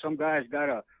come and some guy's got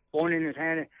a phone in his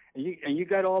hand and you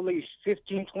got all these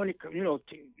 15, 20,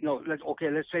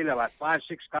 let's say like 5,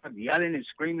 6 cops yelling and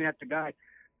screaming at the guy.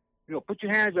 Put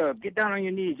your hands up, get down on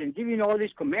your knees, and giving all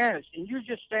these commands, and you're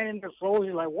just standing there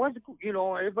frozen, like what?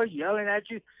 Everybody's yelling at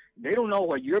you. They don't know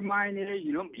what your mind is.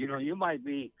 You might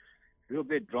be a little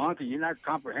bit drunk and you're not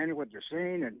comprehending what they're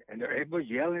saying, and everybody's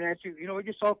yelling at you. It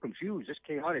gets all confused. It's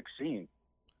chaotic scene.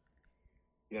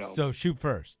 So shoot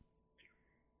first.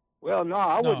 Well, no,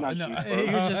 I would not. No. shoot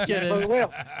He was first. just kidding. But,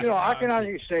 well, I can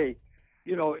only say,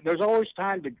 there's always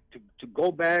time to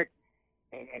go back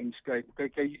and say,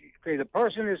 okay, the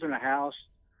person is in the house.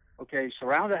 Okay,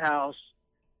 surround the house.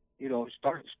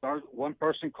 Start. One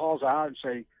person calls out and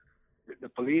say, the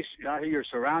police out here, you're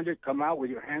surrounded. Come out with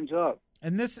your hands up.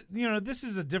 And this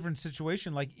is a different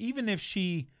situation. Like, even if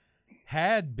she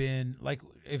had been, like,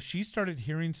 if she started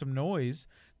hearing some noise,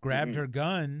 grabbed her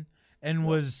gun, and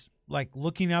was, like,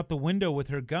 looking out the window with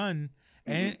her gun,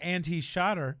 and he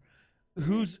shot her,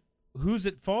 who's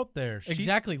at fault there?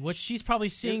 Exactly. What she's probably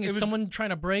seeing is someone trying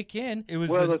to break in.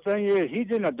 The thing is, he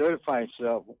didn't identify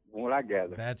himself, from what I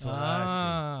gather. That's what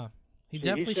I He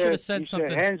definitely should have said something.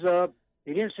 Said, hands up.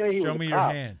 He didn't say he Show was me a your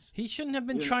cop. hands. He shouldn't have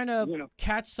been You know- trying to you know.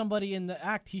 catch somebody in the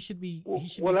act. He should be.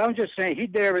 Well, I'm just saying he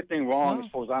did everything wrong Well.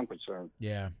 as far as I'm concerned.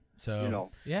 Yeah. So You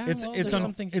know. Yeah, it's well, it's there's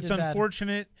some things he it's did bad.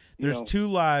 unfortunate. You There's know. 2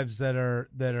 lives that are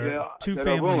Yeah, two that are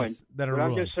families ruined. that are But I'm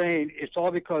ruined. just saying it's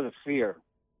all because of fear.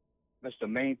 That's the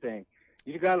main thing.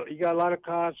 You got a lot of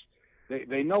cops.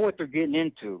 They know what they're getting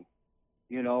into,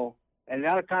 you know. And a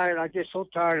lot of times I get so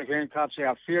tired of hearing cops say,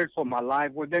 "I feared for my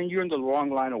life." Well, then you're in the wrong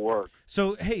line of work.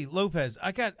 So hey, Lopez,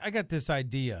 I got this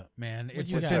idea, man.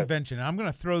 It's you this got? invention. I'm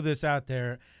gonna throw this out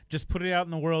there. Just put it out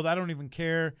in the world. I don't even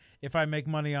care if I make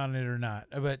money on it or not.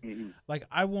 But like,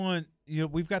 I want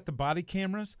we've got the body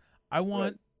cameras. I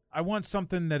want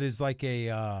something that is like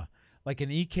a like an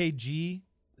EKG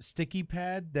sticky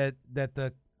pad that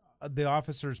the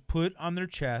officers put on their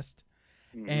chest,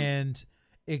 and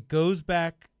it goes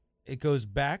back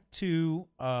to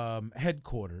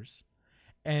headquarters,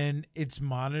 and it's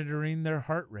monitoring their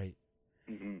heart rate.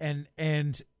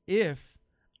 And if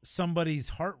somebody's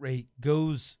heart rate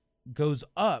goes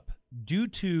up due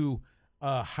to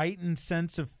a heightened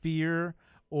sense of fear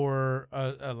or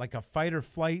like a fight or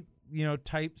flight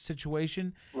type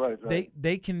situation,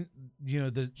 they can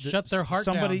Shut their heart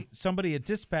down. Somebody at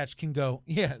dispatch can go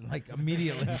like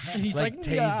immediately. He's like,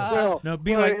 taser. "Yeah." Well, No,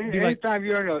 be like anytime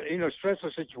you're in a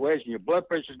stressful situation, your blood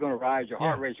pressure is going to rise, your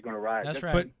heart Yeah. rate is going to rise. That's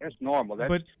right. But That's normal.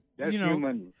 That's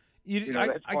human.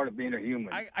 That's part of being a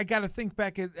human. I got to think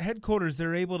back at headquarters.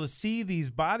 They're able to see these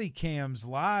body cams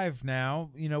live now.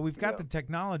 We've got the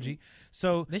technology,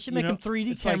 so They should make them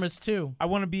 3D it's like, cameras too. I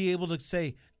want to be able to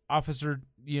say, Officer,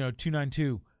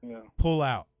 292, Yeah. pull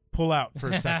out for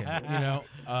a second.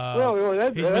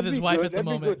 Well, He's with his wife at the That'd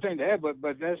be a moment. good thing to have,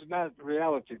 but that's not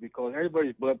reality because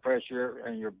everybody's blood pressure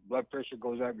and your blood pressure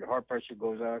goes up, your heart pressure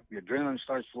goes up, your adrenaline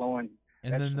starts flowing.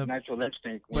 And That's then the natural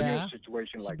instinct when you're in Yeah. a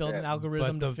situation Just like build that. an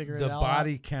algorithm but to figure the it out.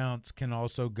 body counts can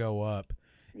also go up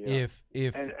if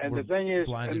and we're the thing is,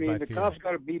 blinded by the fear. cops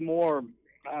got to be more.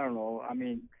 I don't know.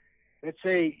 Let's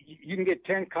say you can get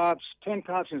 10 cops in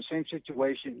the same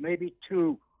situation. Maybe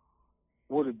 2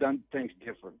 would have done things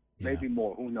different. Maybe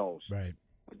more. Who knows? Right.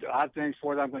 But I think, as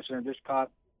far as I'm concerned, this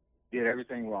cop did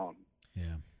everything wrong.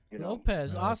 Yeah.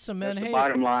 Lopez, awesome, man. That's Hey, the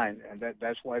bottom line, and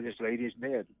that's why this lady is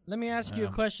dead. let me ask you a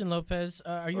question, Lopez.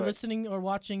 Are you Right. listening or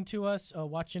watching to us,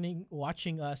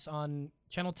 watching us on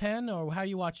Channel 10, or how are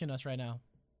you watching us right now?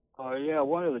 Oh yeah,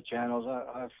 one of the channels.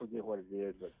 I forget what it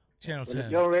is, but Channel but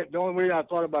 10. The only reason I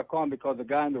thought about calling because the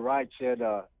guy on the right said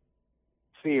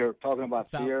fear, talking about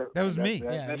fear. That was and me.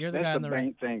 Yeah, you're the that's guy on the main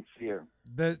right. thing, fear.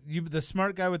 The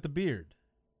smart guy with the beard.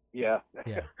 Yeah.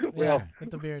 Yeah. Well, Yeah,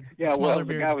 with the beard. Yeah, Smaller well,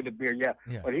 beard. the guy with the beard. Yeah.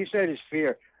 Yeah. But he said it's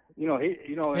fear. He Yeah,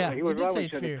 he was he did right say when he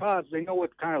it's said fear. the cops. They know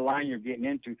what kind of line you're getting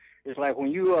into. It's like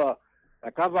when you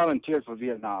like I volunteered for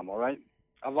Vietnam. All right,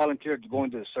 I volunteered to go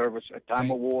into the service at time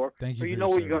of war. thank you So for you your know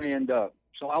where you're going to service. end up.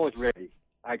 So I was ready.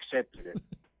 I accepted it.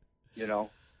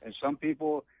 And some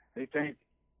people they think,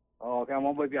 oh, okay, I'm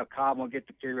gonna be a cop. I'm gonna get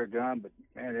to carry a gun, but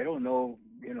man, they don't know.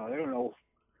 They don't know.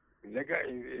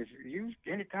 If you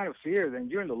any kind of fear, then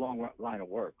you're in the long line of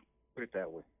work. Put it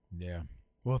that way. Yeah.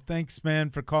 Well, thanks, man,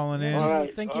 for calling in. All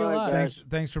right. Thank All you a right, lot. guys.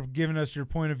 Thanks for giving us your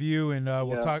point of view, and we'll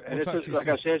Yeah. talk. And We'll it's talk just, to you like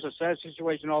soon. I said, it's a sad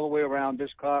situation all the way around.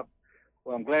 This cop,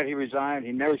 well, I'm glad he resigned.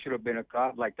 He never should have been a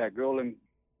cop. Like that girl in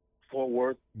Fort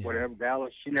Worth, whatever,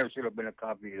 Dallas, she never should have been a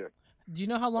cop either. Do you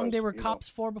know how long they were you know. cops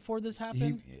for before this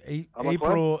happened?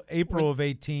 April of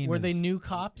 18. Were they is- new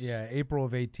cops? Yeah, April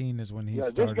of 18 is when he Yeah,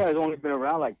 started. this guy's only been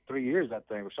around like 3 years, I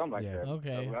think, or something like Yeah. that. Okay.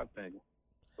 That's what I'm thinking.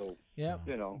 So, Yeah.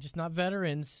 just not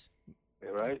veterans.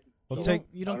 Right? Well, You take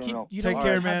don't- you don't I keep- know. you take don't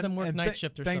care, have man. them work and night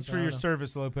shift or thanks something, for I your don't know.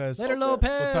 service, Lopez. Later, We'll talk to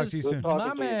you Lopez. soon. Good talking My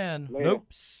to you. man. Later. Nope.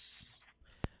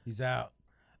 He's out.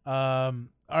 All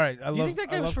right. Do you think that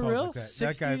guy was for real? Like that.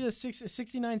 60 That guy, to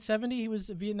 69, 70, he was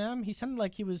in Vietnam? He sounded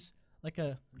like he was like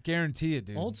a guarantee it,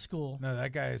 dude. old school. No,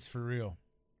 that guy is for real.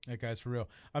 That guy's for real.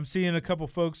 I'm seeing a couple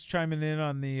folks chiming in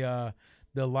on the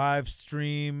live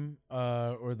stream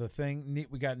or the thing.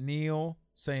 We got Neil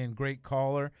saying great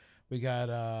caller. We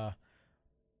got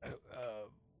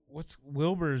what's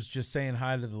Wilbur's just saying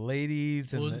hi to the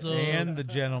ladies and What's and up? the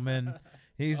gentlemen.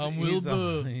 He's I'm he's,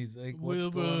 Wilbur. he's like, what's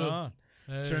Wilbur. going on?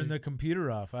 Hey. Turn the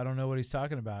computer off. I don't know what he's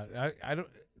talking about. I don't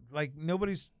like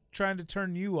nobody's trying to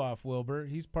turn you off, Wilbur.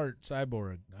 He's part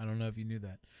cyborg. I don't know if you knew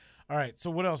that. All right, so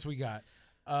what else we got?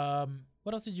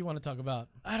 What else did you want to talk about?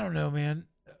 I don't know, man.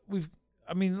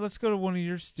 Let's go to one of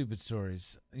your stupid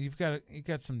stories. You've got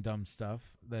some dumb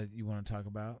stuff that you want to talk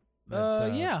about.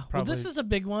 That's, Yeah. Well, probably- this is a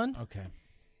big one. Okay.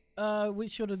 We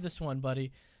showed this one,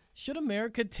 buddy. Should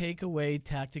America take away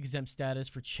tax-exempt status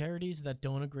for charities that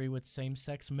don't agree with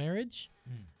same-sex marriage?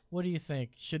 What do you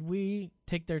think? Should we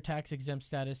take their tax exempt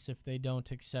status if they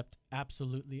don't accept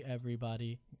absolutely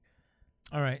everybody?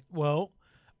 All right. Well,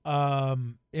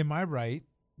 am I right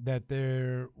that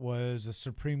there was a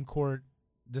Supreme Court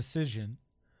decision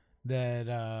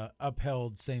that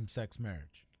upheld same-sex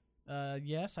marriage?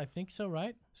 Yes, I think so,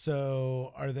 right?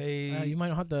 So are they... you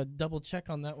might have to double check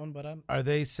on that one, but I'm... Are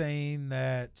they saying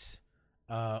that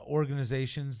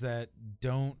organizations that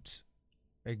don't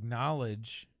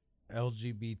acknowledge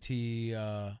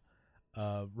LGBT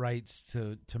rights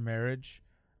to marriage,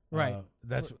 right?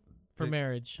 That's for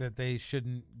marriage, that they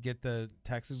shouldn't get the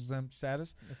tax exempt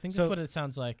status. I think that's what it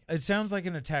sounds like. It sounds like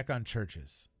an attack on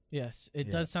churches. Yes, it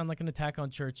does sound like an attack on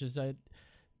churches. It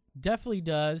definitely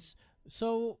does.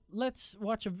 So let's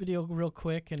watch a video real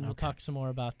quick, and we'll talk some more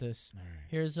about this. All right.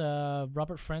 Here's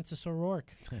Robert Francis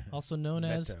O'Rourke, also known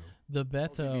as the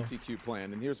Beto. LGBTQ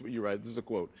plan, and here's what you write. This is a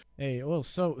quote. Hey, well,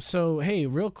 so hey,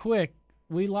 real quick,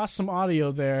 we lost some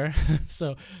audio there.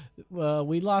 So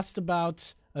we lost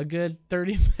about a good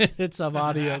 30 minutes of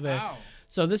audio there.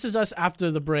 So this is us after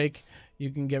the break.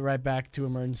 You can get right back to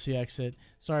emergency exit.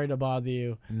 Sorry to bother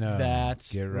you. No,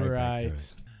 that's get right back to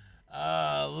it.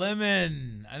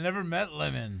 Lemon. I never met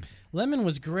Lemon. Lemon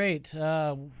was great.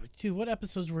 Dude, what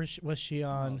episodes was she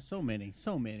on? Oh, so many.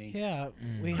 Yeah,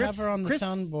 we have her on the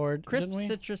soundboard. Crisp didn't we?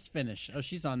 Citrus Finish. Oh,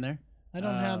 she's on there. I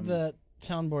don't have the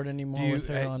soundboard anymore with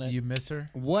her on it. You miss her?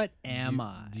 What am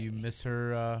I? Do you miss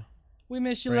her? We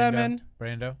miss you, Brando? Lemon.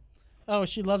 Brando. Oh,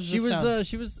 she loves. She the was. sound.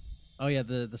 She was. Oh yeah,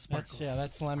 the sparkles.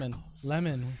 That's Lemon.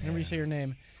 Lemon. Whenever you say your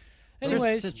name. Crisp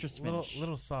Anyways, Citrus Finish.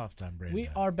 Little soft on Brando. We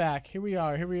are back. Here we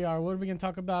are. What are we gonna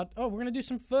talk about? Oh, we're gonna do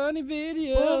some funny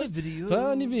videos.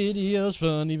 Funny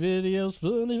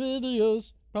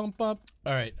videos. Bump, bump.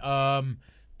 All right.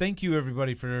 Thank you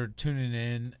everybody for tuning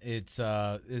in. It's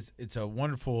a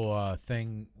wonderful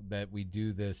thing that we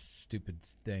do this stupid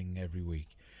thing every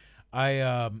week.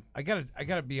 I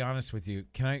gotta be honest with you.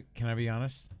 Can I be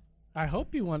honest? I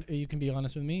hope you can be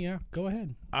honest with me. Yeah, go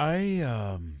ahead.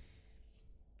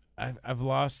 I've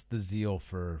lost the zeal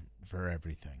for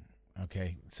everything.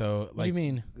 Okay, so like, what do you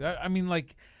mean? I mean,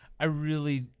 like,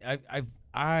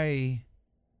 I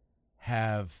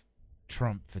have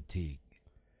Trump fatigue,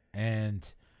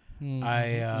 and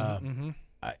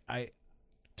I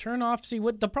turn off. See,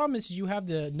 what the problem is you have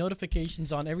the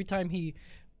notifications on every time he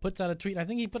puts out a tweet. I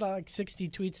think he put out like 60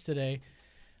 tweets today.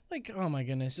 Like, oh my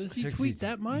goodness, does he tweet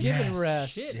that much? Yes. Give it a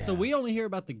rest. Shit. Yeah. So we only hear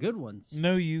about the good ones.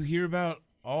 No, you hear about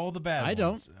all the bad ones. I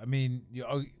don't. I mean,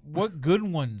 what good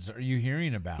ones are you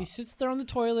hearing about? He sits there on the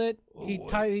toilet. He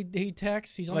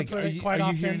texts. He's on like, the toilet are quite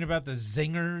often. you hearing about the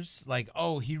zingers? Like,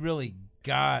 oh, he really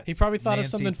got. He probably thought Nancy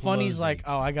of something funny. He's Pelosi. like,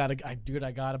 oh, I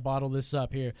gotta bottle this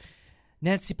up here.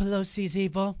 Nancy Pelosi's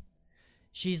evil.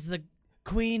 She's the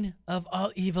queen of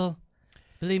all evil.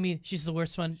 Believe me, she's the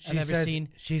worst one I've ever seen.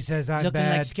 She says I'm looking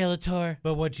bad, like Skeletor.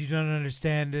 but what you don't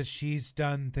understand is she's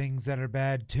done things that are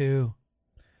bad too.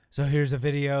 So here's a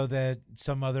video that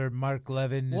some other Mark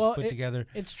Levin has put together.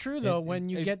 It's true though. When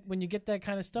you get that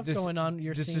kind of stuff going on,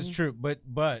 this seeing... is true. But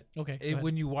okay,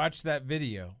 when you watch that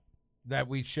video that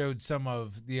we showed some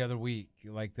of the other week,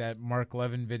 like that Mark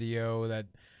Levin video, that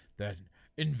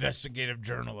investigative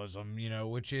journalism,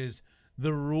 which is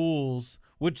the rules,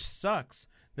 which sucks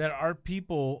that our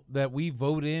people that we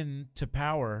vote in to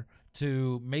power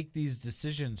to make these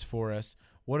decisions for us.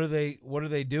 What are they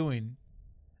doing?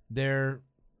 They're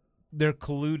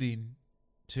colluding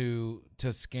to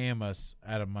scam us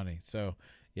out of money. So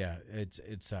yeah,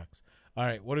 it sucks. All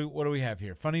right, what do we have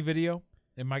here? Funny video?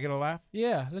 Am I gonna laugh?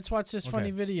 Yeah, let's watch this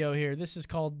funny video here. This is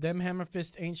called "Them Hammer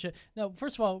Fist Ain't Shit." Now,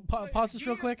 first of all, pause this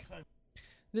real quick.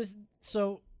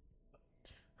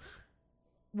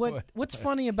 What's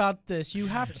funny about this? You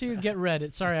have to get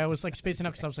Reddit. Sorry, I was like spacing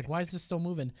out because I was like, why is this still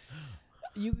moving?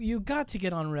 You got to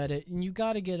get on Reddit, and you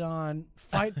got to get on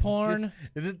fight porn.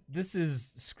 This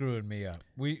is screwing me up.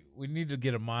 We need to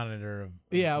get a monitor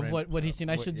of what he's seen.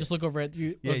 I should just look over at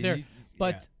you there.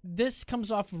 But this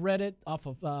comes off of Reddit, off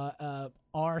of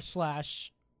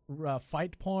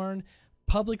r/fight porn.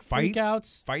 Public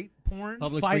freakouts. Fight porn?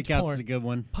 Public fight freakouts porn. is a good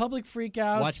one. Public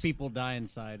freakouts. Watch people die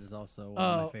inside is also one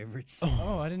of my favorites.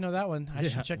 Oh, I didn't know that one. I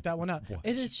should check that one out.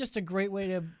 It is just a great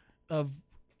way of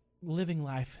living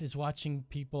life, is watching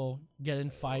people get in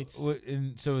fights.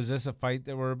 And so is this a fight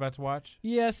that we're about to watch?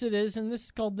 Yes, it is. And this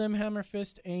is called Them Hammer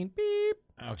Fist Ain't Beep.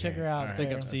 Okay. Check her out. I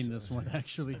think I've seen this one,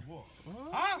 actually.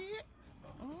 Huh?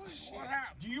 Oh, shit. What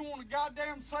happened? Do you want to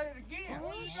goddamn say it again?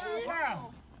 Oh, shit.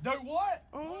 Wow. Do what?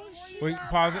 Oh, shit. Wait,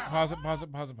 pause it.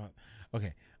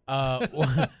 Okay.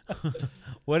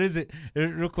 What is it?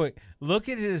 Real quick, look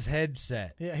at his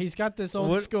headset. Yeah, he's got this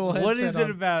old school headset. What is it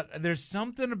on. about? There's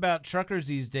something about truckers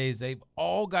these days. They've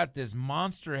all got this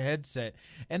monster headset,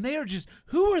 and they are just,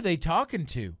 who are they talking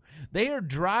to? They are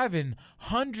driving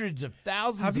hundreds of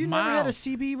thousands Have you of never had a miles.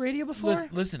 CB radio before?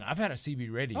 Listen, I've had a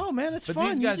CB radio. Oh, man, it's but fun.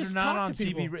 these You guys just are not talk on to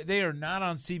people. CB. They are not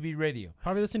on CB radio.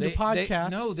 Probably listening to They- podcasts.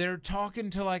 no, they're talking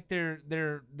to like their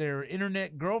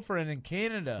internet girlfriend in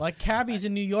Canada. Like cabbies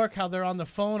in New York, how they're on the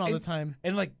phone all the time.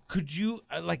 And like, could you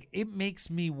like? It makes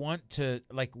me want to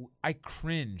like. I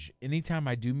cringe anytime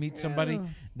I do meet somebody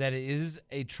that is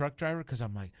a truck driver because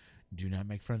I'm like, do not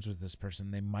make friends with this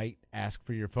person. They might ask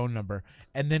for your phone number.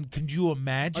 And then, could you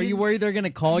imagine? Are you worried they're gonna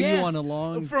call you Yes. on a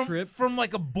long trip? From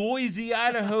like a Boise,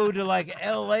 Idaho to like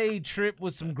L.A. trip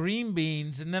with some green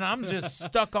beans, and then I'm just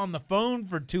stuck on the phone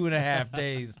for 2.5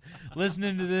 days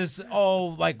listening to this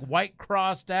all like white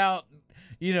crossed out,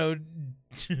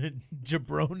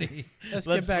 jabroni. Let's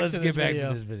get back to this video.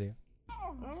 to this video.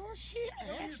 Oh, shit.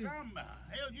 Hell,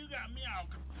 you got me out.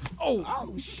 Oh.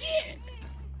 Oh, shit.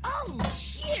 Oh,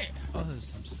 shit. Oh, there's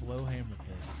some slow hammer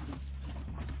fists.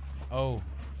 Oh.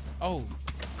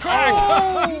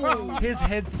 His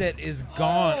headset is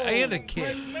gone and a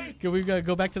kick. Can we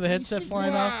go back to the headset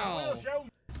flying off?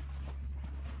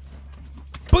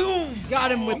 Boom!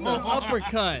 Got him with the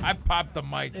uppercut. I popped the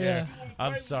mic there. Yeah.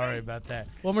 I'm sorry about that.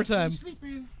 One more time.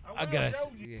 I gotta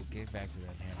get back to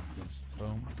that hammer fist.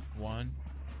 Boom. 1,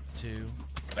 2,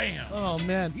 bam. Oh,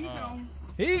 man. He gone.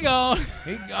 He gone.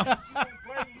 He gone.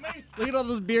 Look at all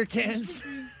those beer cans.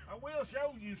 I will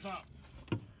show you something.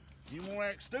 You won't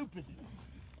act stupid.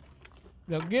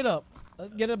 Now get up.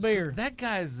 Let's get a beer. That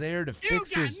guy's there to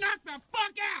fix You his. got knocked the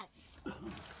fuck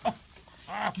out.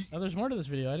 Oh, there's more to this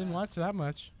video. I didn't watch that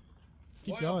much.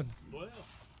 Keep going. Well,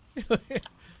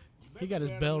 He got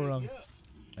his bell rung.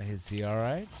 Is he all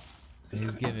right?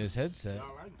 He's getting his headset.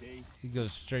 He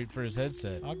goes straight for his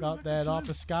headset. I got that off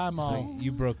of Sky He's Mall. like,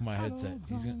 you broke my headset.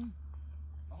 He's gonna.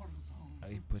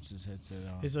 He puts his headset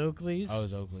on. His Oakleys. Oh,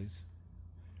 his Oakleys.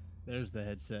 There's the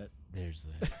headset. There's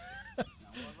the headset.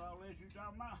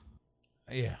 Now,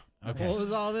 Yeah. Okay. What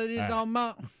was all that you All right. talking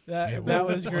about? That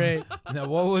was great. Now,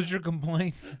 what was your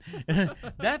complaint?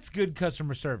 That's good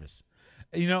customer service.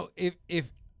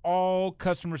 If all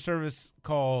customer service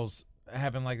calls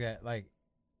happen like that, like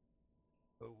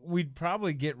we'd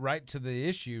probably get right to the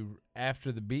issue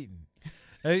after the beating.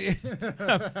 All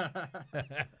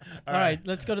right,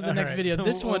 let's go to the next video. So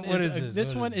this one what is this?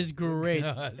 this What one is is great.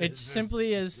 No, It this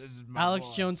simply is is my Alex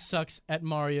boy. Jones sucks at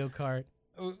Mario Kart.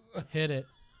 Hit it.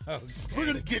 Okay. we're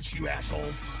gonna get you,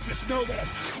 assholes. Just know that.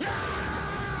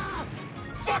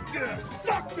 Fuck them!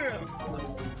 Fuck them!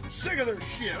 Sick of their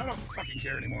shit. I don't fucking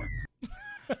care anymore.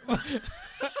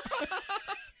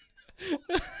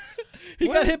 He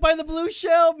got hit by the blue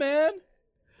shell, man.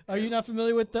 Are you not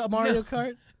familiar with the Mario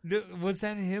Kart? Was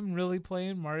that him really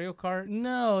playing Mario Kart?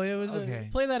 No, it was. Okay.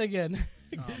 Play that again.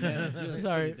 Oh, man, just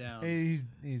Sorry. put it down. He's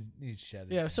shut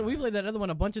it. Yeah, so we played that other one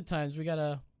a bunch of times. We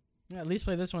gotta at least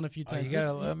play this one a few Oh, times. you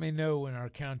gotta This- let me know when our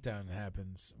countdown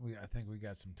happens. I think we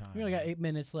got some time. we only got 8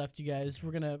 minutes left, you guys.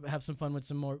 We're gonna have some fun with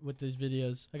some more with these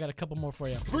videos. I got a couple more for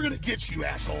you. We're gonna get you,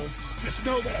 assholes. Just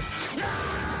know that.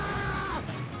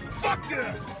 Fuck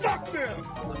them! Fuck them!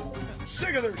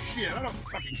 Sick of their shit. I don't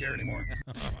fucking care anymore.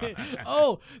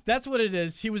 Oh, that's what it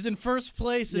is. He was in first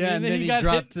place, and, Yeah, then, and then he got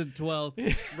dropped hit. to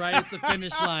 12th, right at the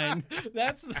finish line.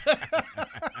 That's.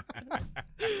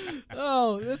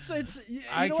 Oh, it's. You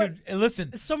I know could listen.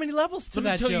 It's so many levels to Let me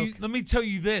that tell joke. you. Let me tell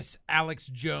you this, Alex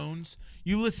Jones.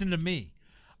 You listen to me.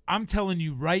 I'm telling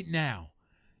you right now.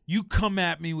 You come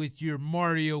at me with your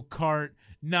Mario Kart,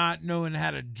 not knowing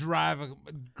how to drive a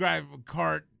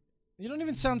kart. You don't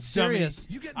even sound Dummy. serious.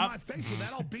 You get in my face with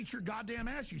that, I'll beat your goddamn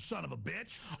ass, you son of a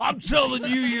bitch. I'm telling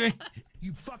you,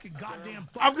 You fucking goddamn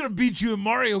fuck. I'm gonna beat you in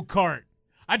Mario Kart.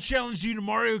 I challenge you to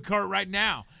Mario Kart right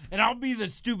now, and I'll be the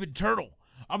stupid turtle.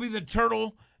 I'll be the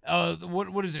turtle.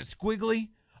 What is it? Squiggly.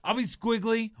 I'll be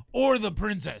Squiggly or the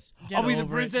princess. Get I'll be the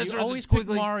over it. princess You or the always pick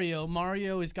Squiggly. Mario.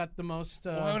 Mario has got the most.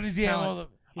 What does he have? talent.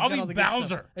 He's I'll got be all the good stuff.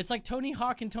 Bowser. It's like Tony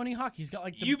Hawk and Tony Hawk. He's got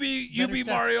like the You be better stats.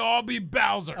 Mario. I'll be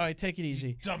Bowser. All right, take it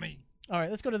easy. Dummy. All right,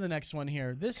 let's go to the next one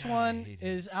here. This God, I one hate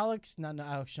is Alex, not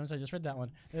Alex Jones. I just read that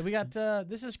one. We got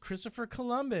this is Christopher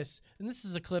Columbus, and this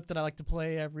is a clip that I like to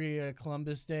play every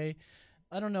Columbus Day.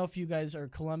 I don't know if you guys are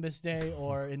Columbus Day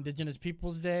or Indigenous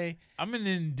Peoples Day. I'm an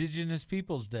Indigenous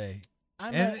Peoples Day.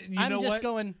 I'm know just what?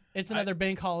 going. It's another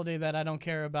bank holiday that I don't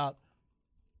care about.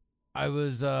 I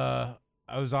was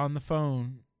on the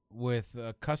phone with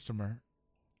a customer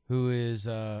who is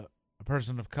a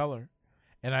person of color,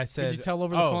 and I said, Did you tell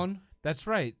over the phone? That's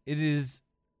right. It is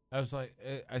I was like,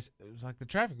 it was like the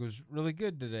traffic was really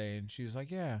good today, and she was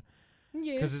like, yeah,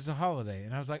 because it's a holiday,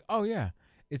 and I was like, oh yeah,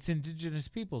 it's Indigenous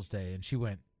Peoples Day, and she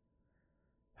went.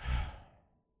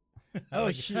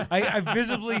 Oh shit! I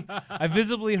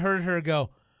visibly heard her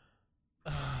go.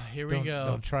 Here we go.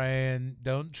 Don't try and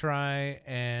don't try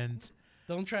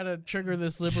to trigger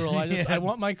this liberal. I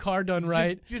want my car done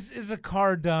right. Just is a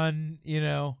car done, you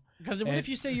know? Because what if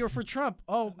you say you're for Trump?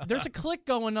 Oh, there's a click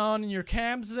going on in your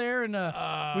cams there, and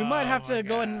we might have to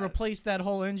go ahead and replace that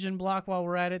whole engine block while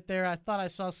we're at it there. I thought I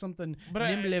saw something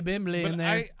bimbly in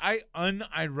there. I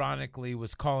unironically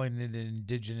was calling it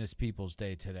Indigenous Peoples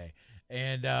Day today.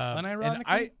 And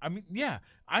unironically? I mean, yeah,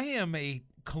 I am a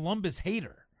Columbus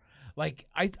hater. Like,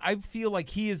 I feel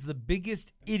like he is the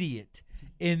biggest idiot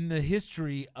in the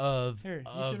history of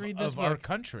our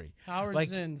country. Howard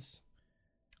Zinn's.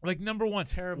 Like, number one,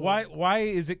 terrible. Why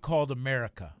is it called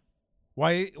America?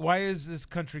 Why is this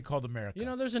country called America? You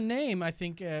know, there's a name, I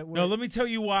think. No, let me tell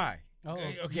you why. Oh,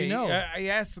 okay. You know. I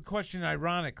asked the question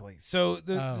ironically. So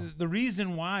the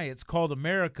reason why it's called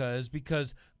America is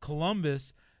because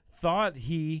Columbus thought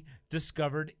he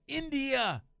discovered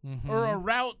India or a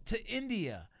route to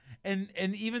India. And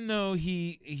even though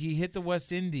he hit the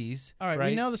West Indies, all right,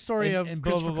 we know the story of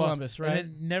Christopher Columbus, right?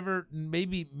 And never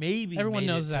maybe everyone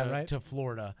knows that, right? To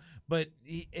Florida, but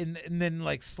and then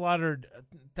like slaughtered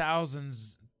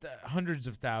hundreds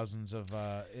of thousands of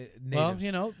natives. Well,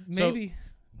 you know, maybe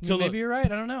maybe you're right.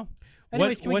 I don't know.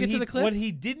 Anyways, can we get to the clip? What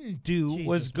he didn't do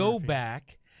was go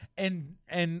back and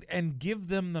give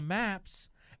them the maps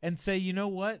and say, you know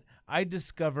what, I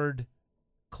discovered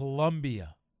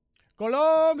Colombia.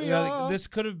 Colombia. This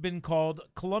could have been called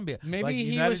Colombia. Maybe like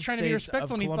he was trying to be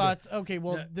respectful, and he thought, okay,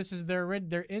 well, this is their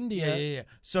India. Yeah.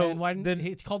 So and why then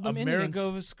he called them Amerigo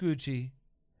Indians. Vespucci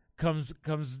comes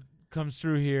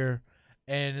through here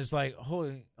and is like,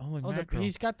 holy mackerel.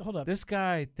 He's got hold up. This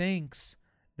guy thinks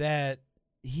that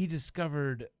he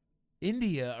discovered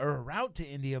India or a route to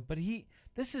India, but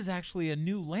this is actually a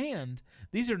new land.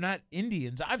 These are not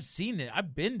Indians. I've seen it.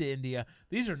 I've been to India.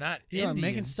 These are not Indians. I'm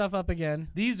making stuff up again.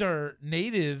 These are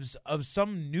natives of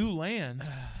some new land.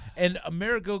 And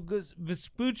Amerigo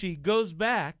Vespucci goes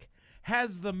back,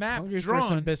 has the map drawn. For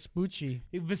some Vespucci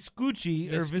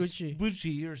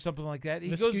or something like that.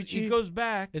 He goes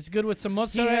back. It's good with some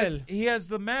mozzarella. He has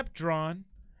the map drawn,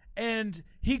 and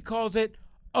he calls it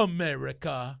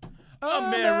America.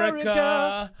 America,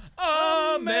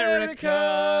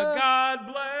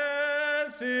 God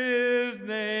bless his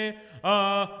name.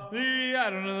 I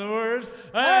don't know the words.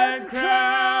 And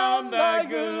crown thy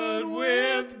good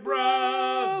with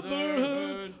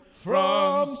brotherhood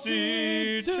from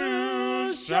sea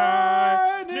to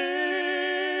shining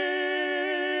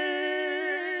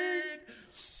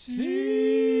sea.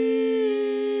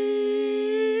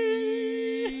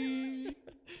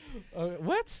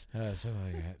 What? Something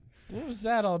like that. What was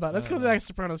that all about? Let's go to the next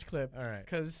Sopranos clip. All right.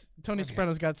 Because Tony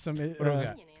Soprano's got some... What do we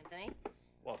got?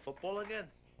 What, football again?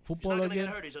 Football He's not again?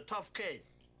 Get hurt. He's a tough kid.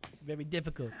 Very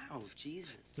difficult. Oh,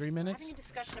 Jesus. 3 minutes? Having a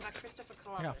discussion about Christopher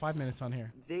Columbus. I got 5 minutes on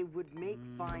here. They would make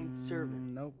fine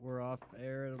servants. Nope, we're off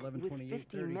air at 11:28. With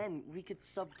 50 men, we could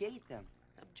subjugate them.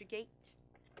 Subjugate.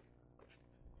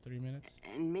 3 minutes?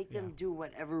 And make them do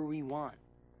whatever we want.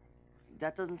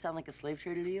 That doesn't sound like a slave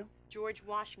trader to you? George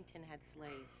Washington had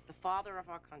slaves, the father of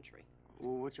our country.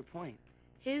 Well, what's your point?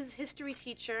 His history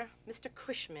teacher, Mr.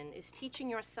 Cushman, is teaching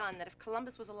your son that if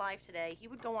Columbus was alive today, he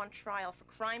would go on trial for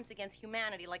crimes against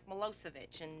humanity like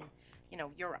Milosevic and,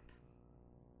 Europe.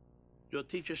 Your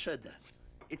teacher said that.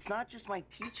 It's not just my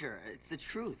teacher. It's the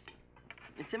truth.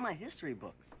 It's in my history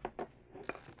book.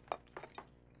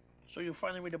 So you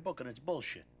finally read a book and it's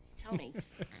bullshit. Tell me.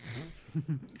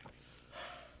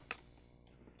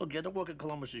 Look, you had to walk in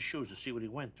Columbus's shoes to see what he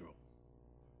went through.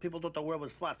 People thought the world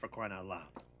was flat, for crying out loud.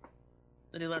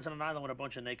 Then he lands on an island with a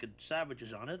bunch of naked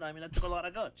savages on it. I mean, that took a lot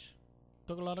of guts.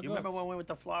 Took a lot of You guts. remember when we went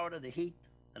to Florida, the heat,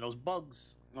 and those bugs?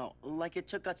 Oh, like it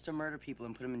took guts to murder people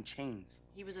and put them in chains.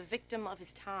 He was a victim of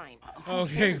his time.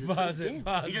 Okay, pause it.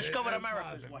 He discovered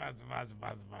America. Pause.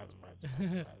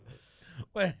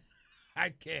 What? I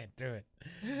can't do it.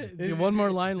 There's one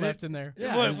more line left in there.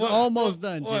 Yeah, it's almost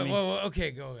done, Jimmy.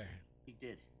 Okay, go ahead. He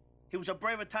did. He was a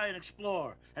brave Italian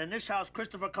explorer, and in this house,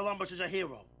 Christopher Columbus is a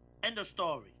hero. End of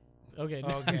story. Okay.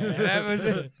 That was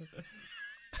it.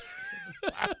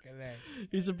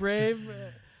 He's a brave.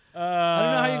 I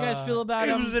don't know how you guys feel about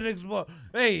him. He was an explorer.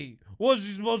 Hey, what's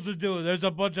he supposed to do? There's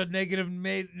a bunch of negative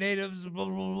natives, blah,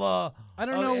 blah, blah. I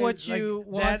don't know what you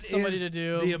want that somebody is to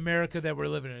do. The America that we're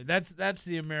living in. That's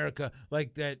the America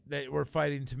like that we're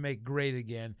fighting to make great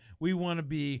again. We want to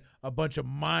be a bunch of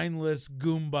mindless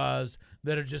goombas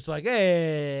that are just like,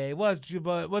 hey, what's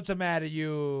the matter,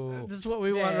 you? That's what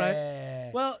we want, right?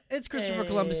 Well, it's Christopher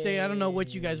Columbus Day. I don't know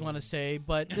what you guys want to say,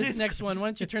 but this next one, why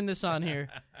don't you turn this on here?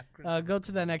 Go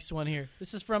to the next one here.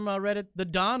 This is from Reddit. The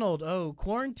Donald. Oh,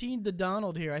 quarantined the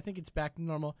Donald here. I think it's back to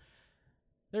normal.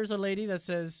 There's a lady that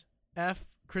says, F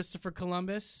Christopher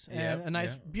Columbus, and a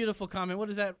nice, beautiful comment. What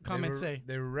does that comment say?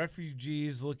 They were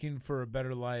refugees looking for a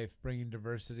better life, bringing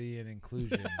diversity and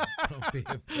inclusion. Don't be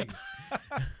a pig.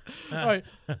 All right.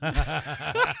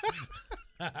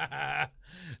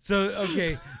 So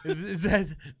okay,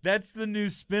 that's the new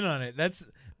spin on it. That's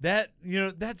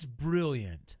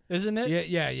brilliant, isn't it?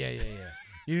 Yeah.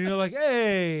 You know, like,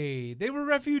 hey, they were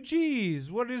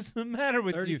refugees. What is the matter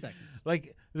with 30 you? seconds.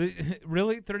 Like,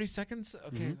 really? 30 seconds?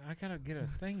 Okay, I gotta get a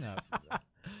thing up.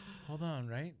 Hold on,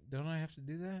 right? Don't I have to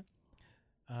do that?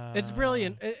 It's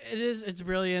brilliant. It is. It's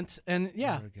brilliant. And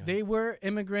yeah, they were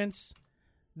immigrants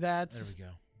that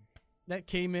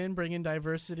came in, bringing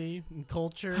diversity and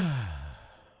culture,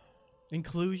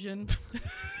 inclusion.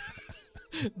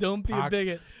 Don't be a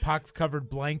bigot. Pox-covered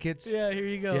blankets. Yeah, here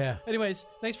you go. Yeah. Anyways,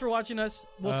 thanks for watching us.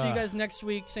 We'll see you guys next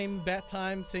week. Same bat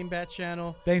time, same bat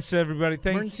channel. Thanks to everybody.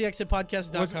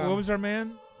 EmergencyExitPodcast.com. What was our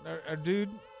man? Our dude?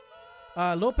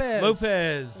 Lopez.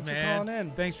 Lopez, Thanks man. For calling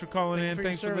in. Thanks for calling in.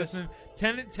 Thanks for listening.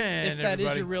 10 at 10, if that everybody.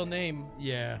 is your real name.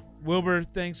 Yeah. Wilbur,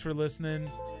 thanks for listening.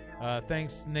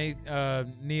 Thanks, Nate,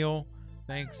 Neil.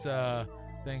 Thanks,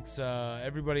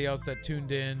 everybody else that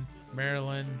tuned in.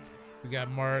 Marilyn. We got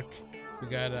Mark. We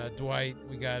got Dwight.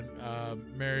 We got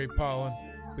Mary Pollen.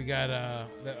 We got I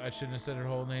shouldn't have said her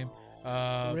whole name.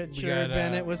 Richard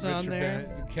Bennett was on there.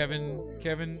 Bennett,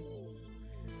 Kevin,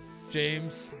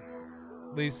 James,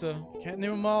 Lisa. Can't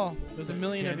name them all. There's a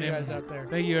million of you guys out there.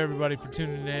 Thank you, everybody, for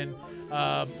tuning in.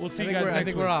 We'll see you guys next week. I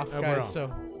think we're off, guys. We're off.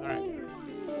 So, all right.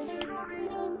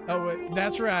 Oh, wait,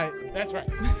 that's right. That's right.